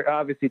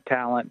obviously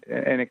talent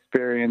and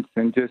experience,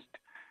 and just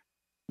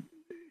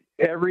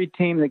every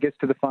team that gets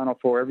to the Final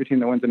Four, every team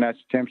that wins a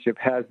national championship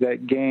has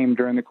that game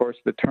during the course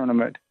of the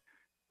tournament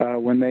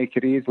when they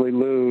could easily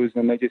lose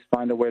and they just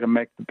find a way to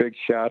make the big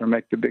shot or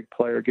make the big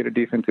play or get a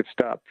defensive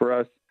stop. For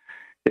us,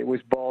 it was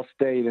Ball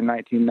State in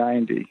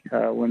 1990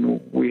 when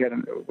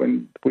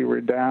we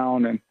were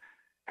down and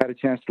had a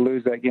chance to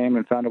lose that game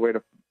and found a way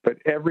to. But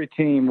every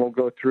team will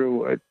go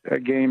through a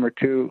game or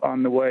two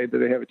on the way that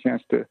they have a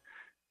chance to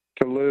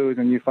lose,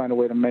 and you find a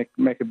way to make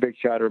a big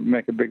shot or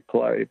make a big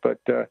play.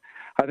 But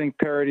I think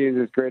parity is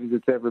as great as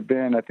it's ever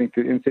been. I think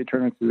the NCAA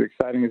tournament is as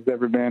exciting as it's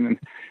ever been. And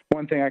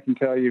one thing I can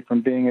tell you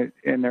from being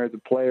in there as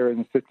a player,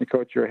 an assistant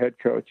coach, or a head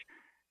coach,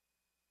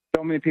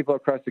 so many people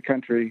across the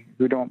country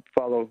who don't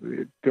follow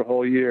the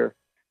whole year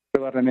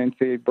fill out an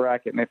NCAA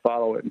bracket and they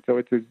follow it. And so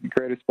it's the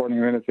greatest sporting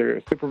event as there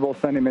is. Super Bowl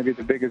Sunday may be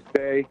the biggest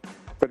day,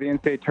 but the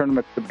NCAA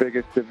tournament's the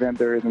biggest event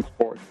there is in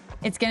sports.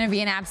 It's going to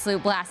be an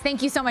absolute blast.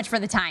 Thank you so much for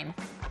the time.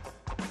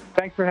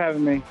 Thanks for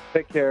having me.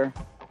 Take care.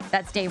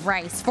 That's Dave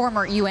Rice,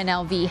 former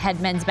UNLV head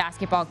men's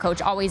basketball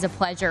coach. Always a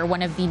pleasure.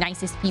 One of the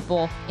nicest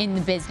people in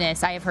the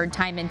business. I have heard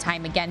time and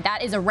time again.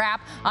 That is a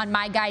wrap on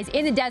My Guys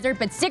in the Desert,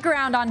 but stick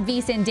around on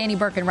VSiN. Danny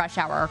Burke and Rush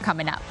Hour are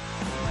coming up.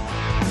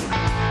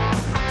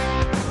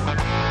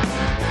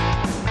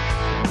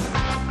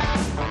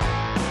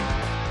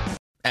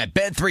 At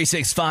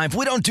Bet365,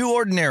 we don't do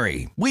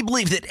ordinary. We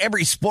believe that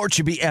every sport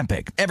should be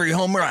epic. Every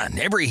home run,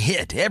 every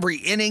hit, every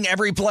inning,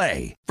 every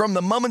play. From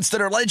the moments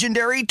that are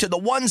legendary to the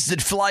ones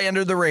that fly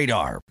under the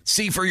radar.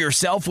 See for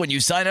yourself when you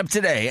sign up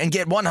today and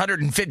get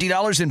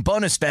 $150 in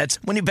bonus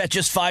bets when you bet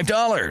just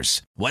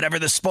 $5. Whatever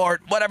the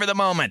sport, whatever the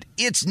moment,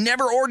 it's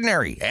never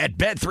ordinary at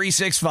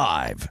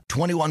Bet365.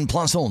 21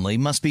 plus only.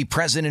 Must be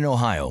present in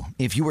Ohio.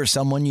 If you or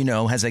someone you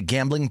know has a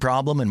gambling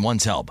problem and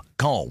wants help,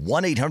 call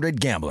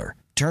 1-800-GAMBLER.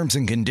 Terms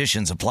and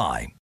conditions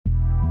apply.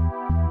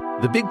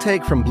 The Big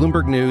Take from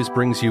Bloomberg News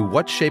brings you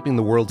what's shaping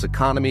the world's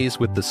economies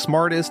with the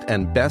smartest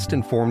and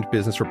best-informed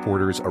business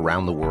reporters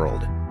around the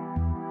world.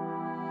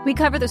 We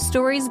cover the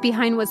stories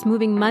behind what's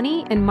moving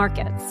money and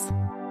markets.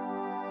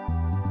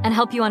 And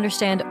help you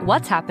understand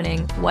what's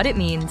happening, what it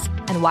means,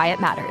 and why it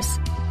matters.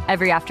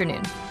 Every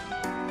afternoon.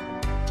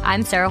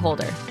 I'm Sarah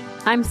Holder.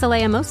 I'm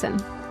Saleha Mohsin.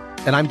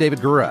 And I'm David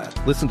Gura.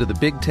 Listen to The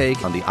Big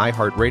Take on the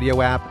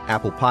iHeartRadio app,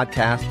 Apple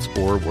Podcasts,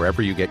 or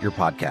wherever you get your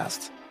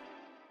podcasts.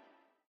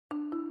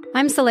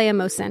 I'm Saleha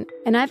Mohsin,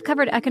 and I've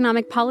covered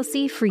economic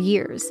policy for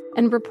years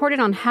and reported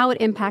on how it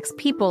impacts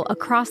people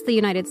across the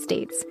United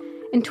States.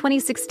 In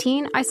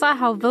 2016, I saw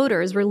how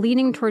voters were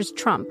leaning towards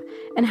Trump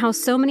and how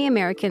so many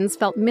Americans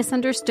felt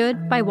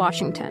misunderstood by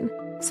Washington.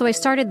 So I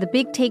started The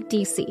Big Take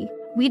DC.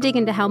 We dig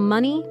into how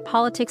money,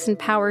 politics, and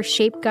power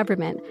shape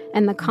government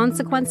and the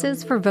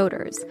consequences for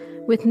voters.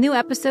 With new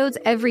episodes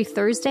every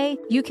Thursday,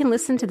 you can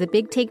listen to The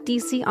Big Take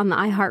DC on the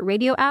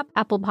iHeartRadio app,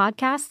 Apple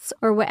Podcasts,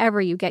 or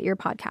wherever you get your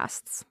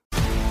podcasts.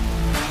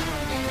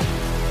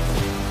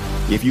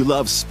 If you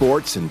love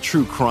sports and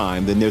true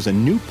crime, then there's a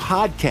new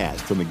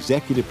podcast from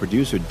executive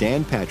producer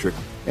Dan Patrick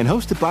and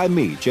hosted by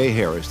me, Jay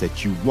Harris,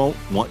 that you won't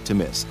want to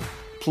miss.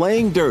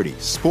 Playing Dirty: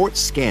 Sports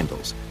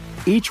Scandals.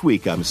 Each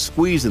week, I'm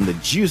squeezing the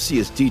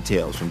juiciest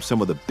details from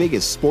some of the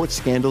biggest sports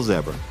scandals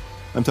ever.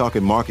 I'm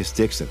talking Marcus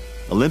Dixon,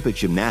 Olympic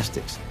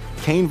gymnastics,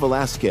 Cain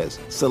Velasquez,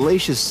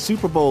 salacious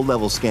Super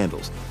Bowl-level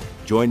scandals.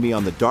 Join me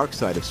on the dark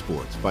side of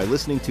sports by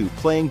listening to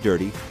Playing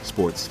Dirty: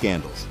 Sports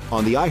Scandals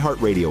on the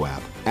iHeartRadio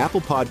app,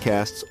 Apple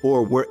Podcasts,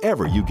 or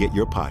wherever you get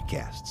your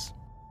podcasts.